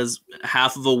wild as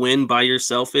half of a win by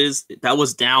yourself is, that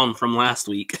was down from last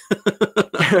week.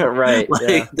 Right. Like,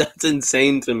 yeah. That's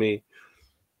insane to me.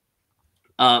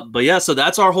 But yeah, so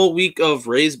that's our whole week of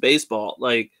Rays baseball.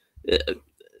 Like,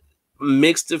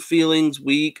 mixed feelings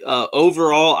week.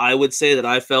 Overall, I would say that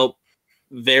I felt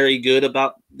very good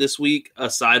about this week,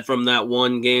 aside from that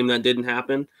one game that didn't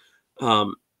happen.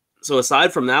 So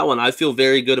aside from that one, I feel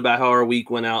very good about how our week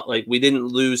went out. Like, we didn't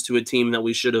lose to a team that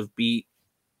we should have beaten,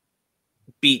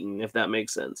 if that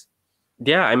makes sense.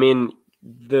 Yeah, I mean,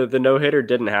 the no-hitter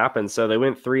didn't happen, so they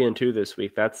went 3-2 this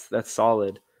week. That's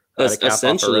solid.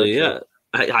 Essentially, yeah.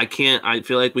 I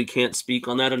feel like we can't speak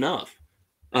on that enough.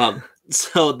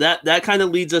 So that kind of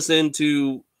leads us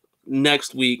into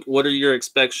next week. What are your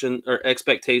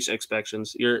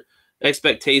expectations your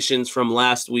expectations from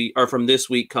last week or from this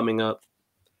week coming up?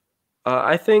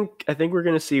 I think we're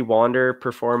going to see Wander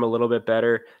perform a little bit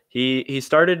better. He's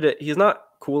not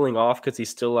cooling off because he's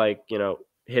still, like, you know,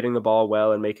 hitting the ball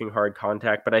well and making hard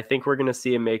contact, but I think we're going to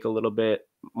see him make a little bit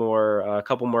more, a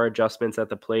couple more adjustments at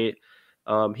the plate.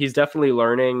 He's definitely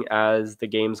learning as the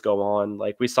games go on.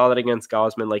 Like, we saw that against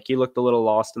Gausman. Like, he looked a little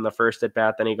lost in the first at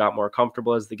bat, then he got more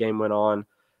comfortable as the game went on.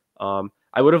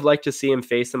 I would have liked to see him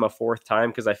face him a fourth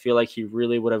time because I feel like he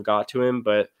really would have got to him,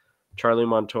 but Charlie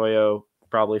Montoyo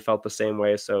probably felt the same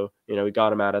way. So, you know, we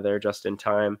got him out of there just in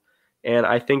time. And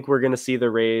I think we're going to see the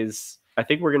Rays. I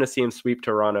think we're going to see him sweep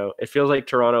Toronto. It feels like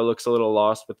Toronto looks a little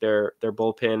lost with their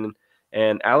bullpen,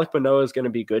 and Alek Manoah is going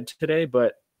to be good today,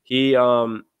 but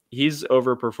he's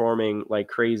overperforming like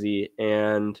crazy.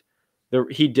 And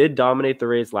he did dominate the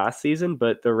Rays last season,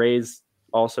 but the Rays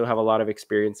also have a lot of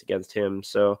experience against him.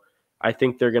 So I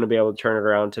think they're going to be able to turn it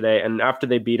around today. And after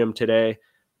they beat him today,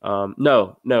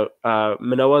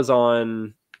 Manoah's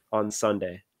on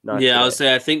Sunday. Today. I would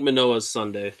say I think Manoah's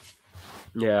Sunday.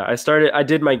 Yeah, I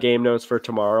did my game notes for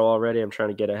tomorrow already. I'm trying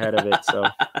to get ahead of it. So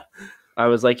I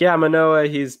was like, yeah, Manoah,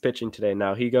 he's pitching today.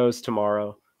 Now he goes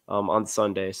tomorrow on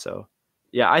Sunday. So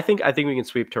yeah, I think we can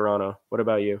sweep Toronto. What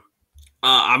about you?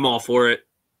 I'm all for it.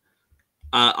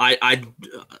 I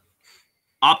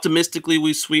optimistically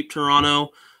we sweep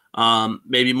Toronto.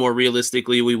 Maybe more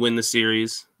realistically we win the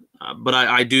series. But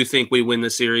I do think we win the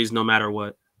series no matter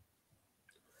what.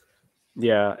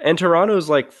 Yeah, and Toronto's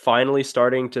like finally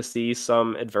starting to see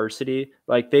some adversity.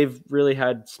 Like they've really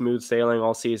had smooth sailing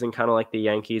all season, kind of like the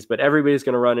Yankees, but everybody's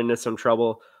going to run into some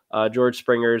trouble. George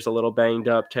Springer's a little banged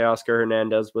up. Teoscar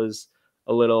Hernandez was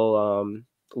a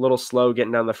little slow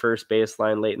getting down the first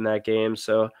baseline late in that game,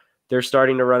 so they're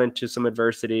starting to run into some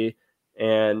adversity,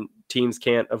 and teams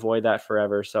can't avoid that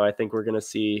forever. So I think we're going to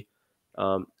see.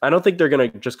 I don't think they're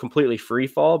going to just completely free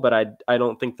fall, but I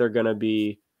don't think they're going to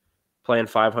be playing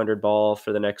 500 ball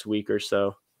for the next week or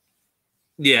so.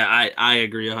 Yeah, I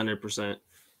agree 100%.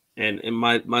 And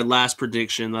my last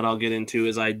prediction that I'll get into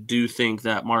is I do think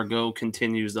that Margot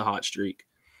continues the hot streak.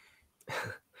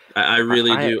 I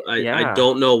really do. I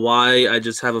don't know why. I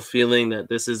just have a feeling that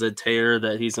this is a tear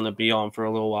that he's going to be on for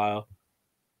a little while.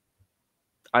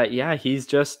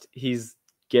 He's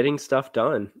getting stuff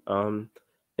done. And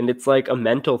it's like a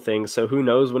mental thing. So who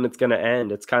knows when it's going to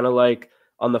end? It's kind of like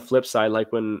on the flip side,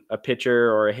 like when a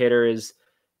pitcher or a hitter is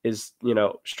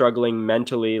struggling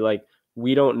mentally, like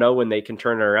we don't know when they can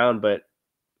turn it around, but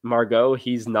Margot,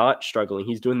 he's not struggling.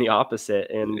 He's doing the opposite.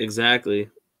 And exactly.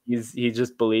 He's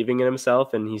just believing in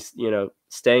himself, and he's,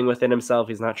 staying within himself.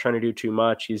 He's not trying to do too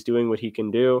much. He's doing what he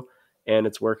can do, and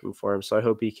it's working for him. So I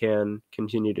hope he can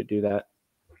continue to do that.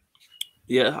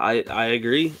 Yeah, I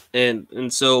agree.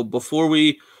 And so before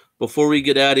we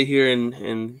get out of here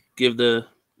and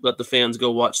let the fans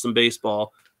go watch some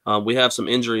baseball, we have some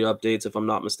injury updates, if I'm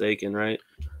not mistaken, right?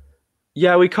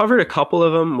 Yeah, we covered a couple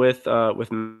of them with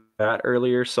Matt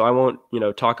earlier, so I won't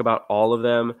talk about all of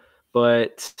them.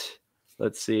 But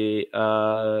let's see,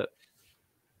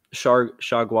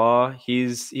 Chagua,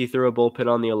 he threw a bullpen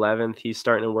on the 11th. He's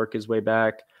starting to work his way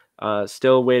back.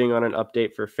 Still waiting on an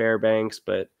update for Fairbanks,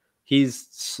 but he's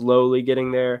slowly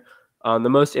getting there. The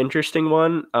most interesting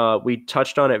one, we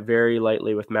touched on it very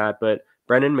lightly with Matt, but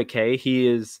Brendan McKay, he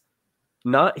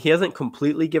hasn't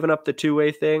completely given up the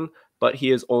two-way thing, but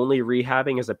he is only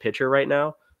rehabbing as a pitcher right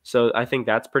now. So I think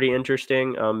that's pretty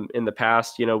interesting. In the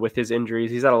past, with his injuries,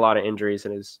 he's had a lot of injuries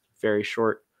in his very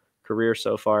short career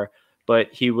so far, but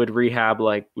he would rehab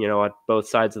at both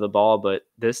sides of the ball. But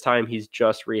this time he's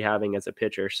just rehabbing as a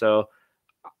pitcher. So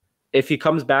if he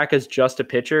comes back as just a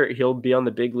pitcher, he'll be on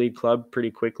the big league club pretty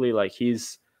quickly. Like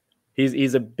he's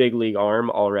a big league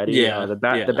arm already. Yeah, the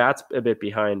bat's a bit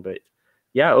behind, but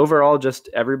yeah, overall, just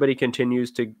everybody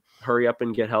continues to hurry up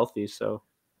and get healthy. So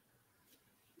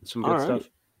some good stuff.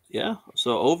 Yeah.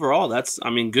 So overall, that's,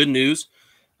 good news.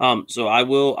 So I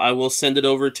will send it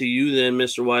over to you then,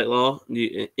 Mr. Whitelaw.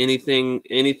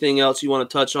 Anything else you want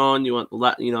to touch on? You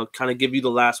want, kind of give you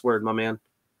the last word, my man.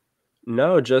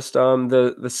 No, just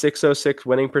the 606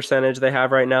 winning percentage they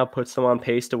have right now puts them on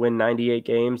pace to win 98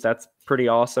 games. That's pretty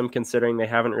awesome considering they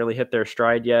haven't really hit their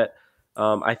stride yet.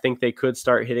 I think they could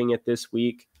start hitting it this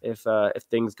week if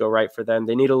things go right for them.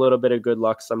 They need a little bit of good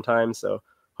luck sometimes, so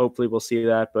hopefully we'll see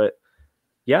that. But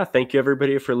yeah, thank you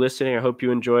everybody for listening. I hope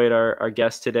you enjoyed our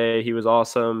guest today. He was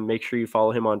awesome. Make sure you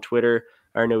follow him on Twitter.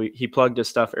 I know he plugged his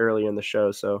stuff early in the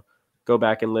show, so go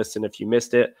back and listen if you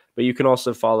missed it. But you can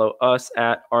also follow us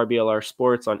at RBLR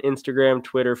Sports on Instagram,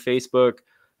 Twitter, Facebook.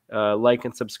 Like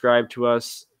and subscribe to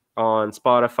us on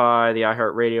Spotify, the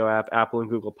iHeartRadio app, Apple and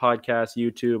Google Podcasts,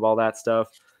 YouTube, all that stuff.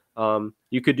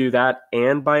 You could do that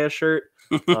and buy a shirt.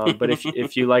 But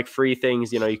if you like free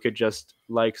things, you could just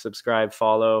like, subscribe,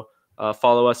 follow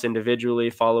us individually,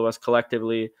 follow us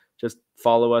collectively, just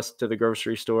follow us to the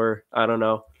grocery store. I don't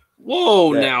know.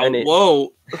 Whoa,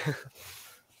 whoa.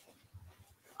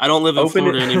 I don't live in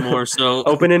Florida anymore, so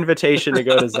open invitation to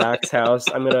go to Zach's house.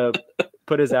 I'm gonna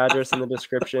put his address in the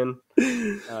description.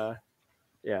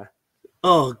 Yeah.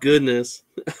 Oh goodness.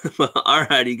 All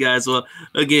righty, guys. Well,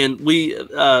 again,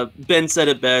 Ben said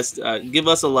it best. Give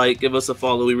us a like, give us a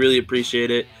follow. We really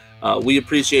appreciate it. We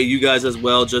appreciate you guys as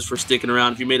well, just for sticking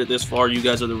around. If you made it this far, you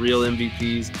guys are the real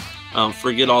MVPs.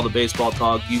 Forget all the baseball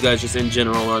talk. You guys just in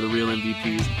general are the real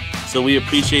MVPs. So we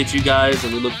appreciate you guys,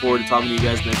 and we look forward to talking to you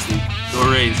guys next week. Go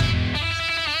Rays.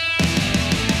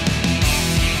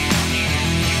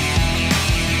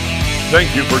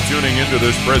 Thank you for tuning into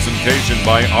this presentation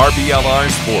by RBLR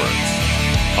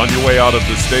Sports. On your way out of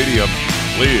the stadium,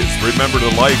 please remember to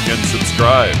like and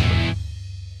subscribe.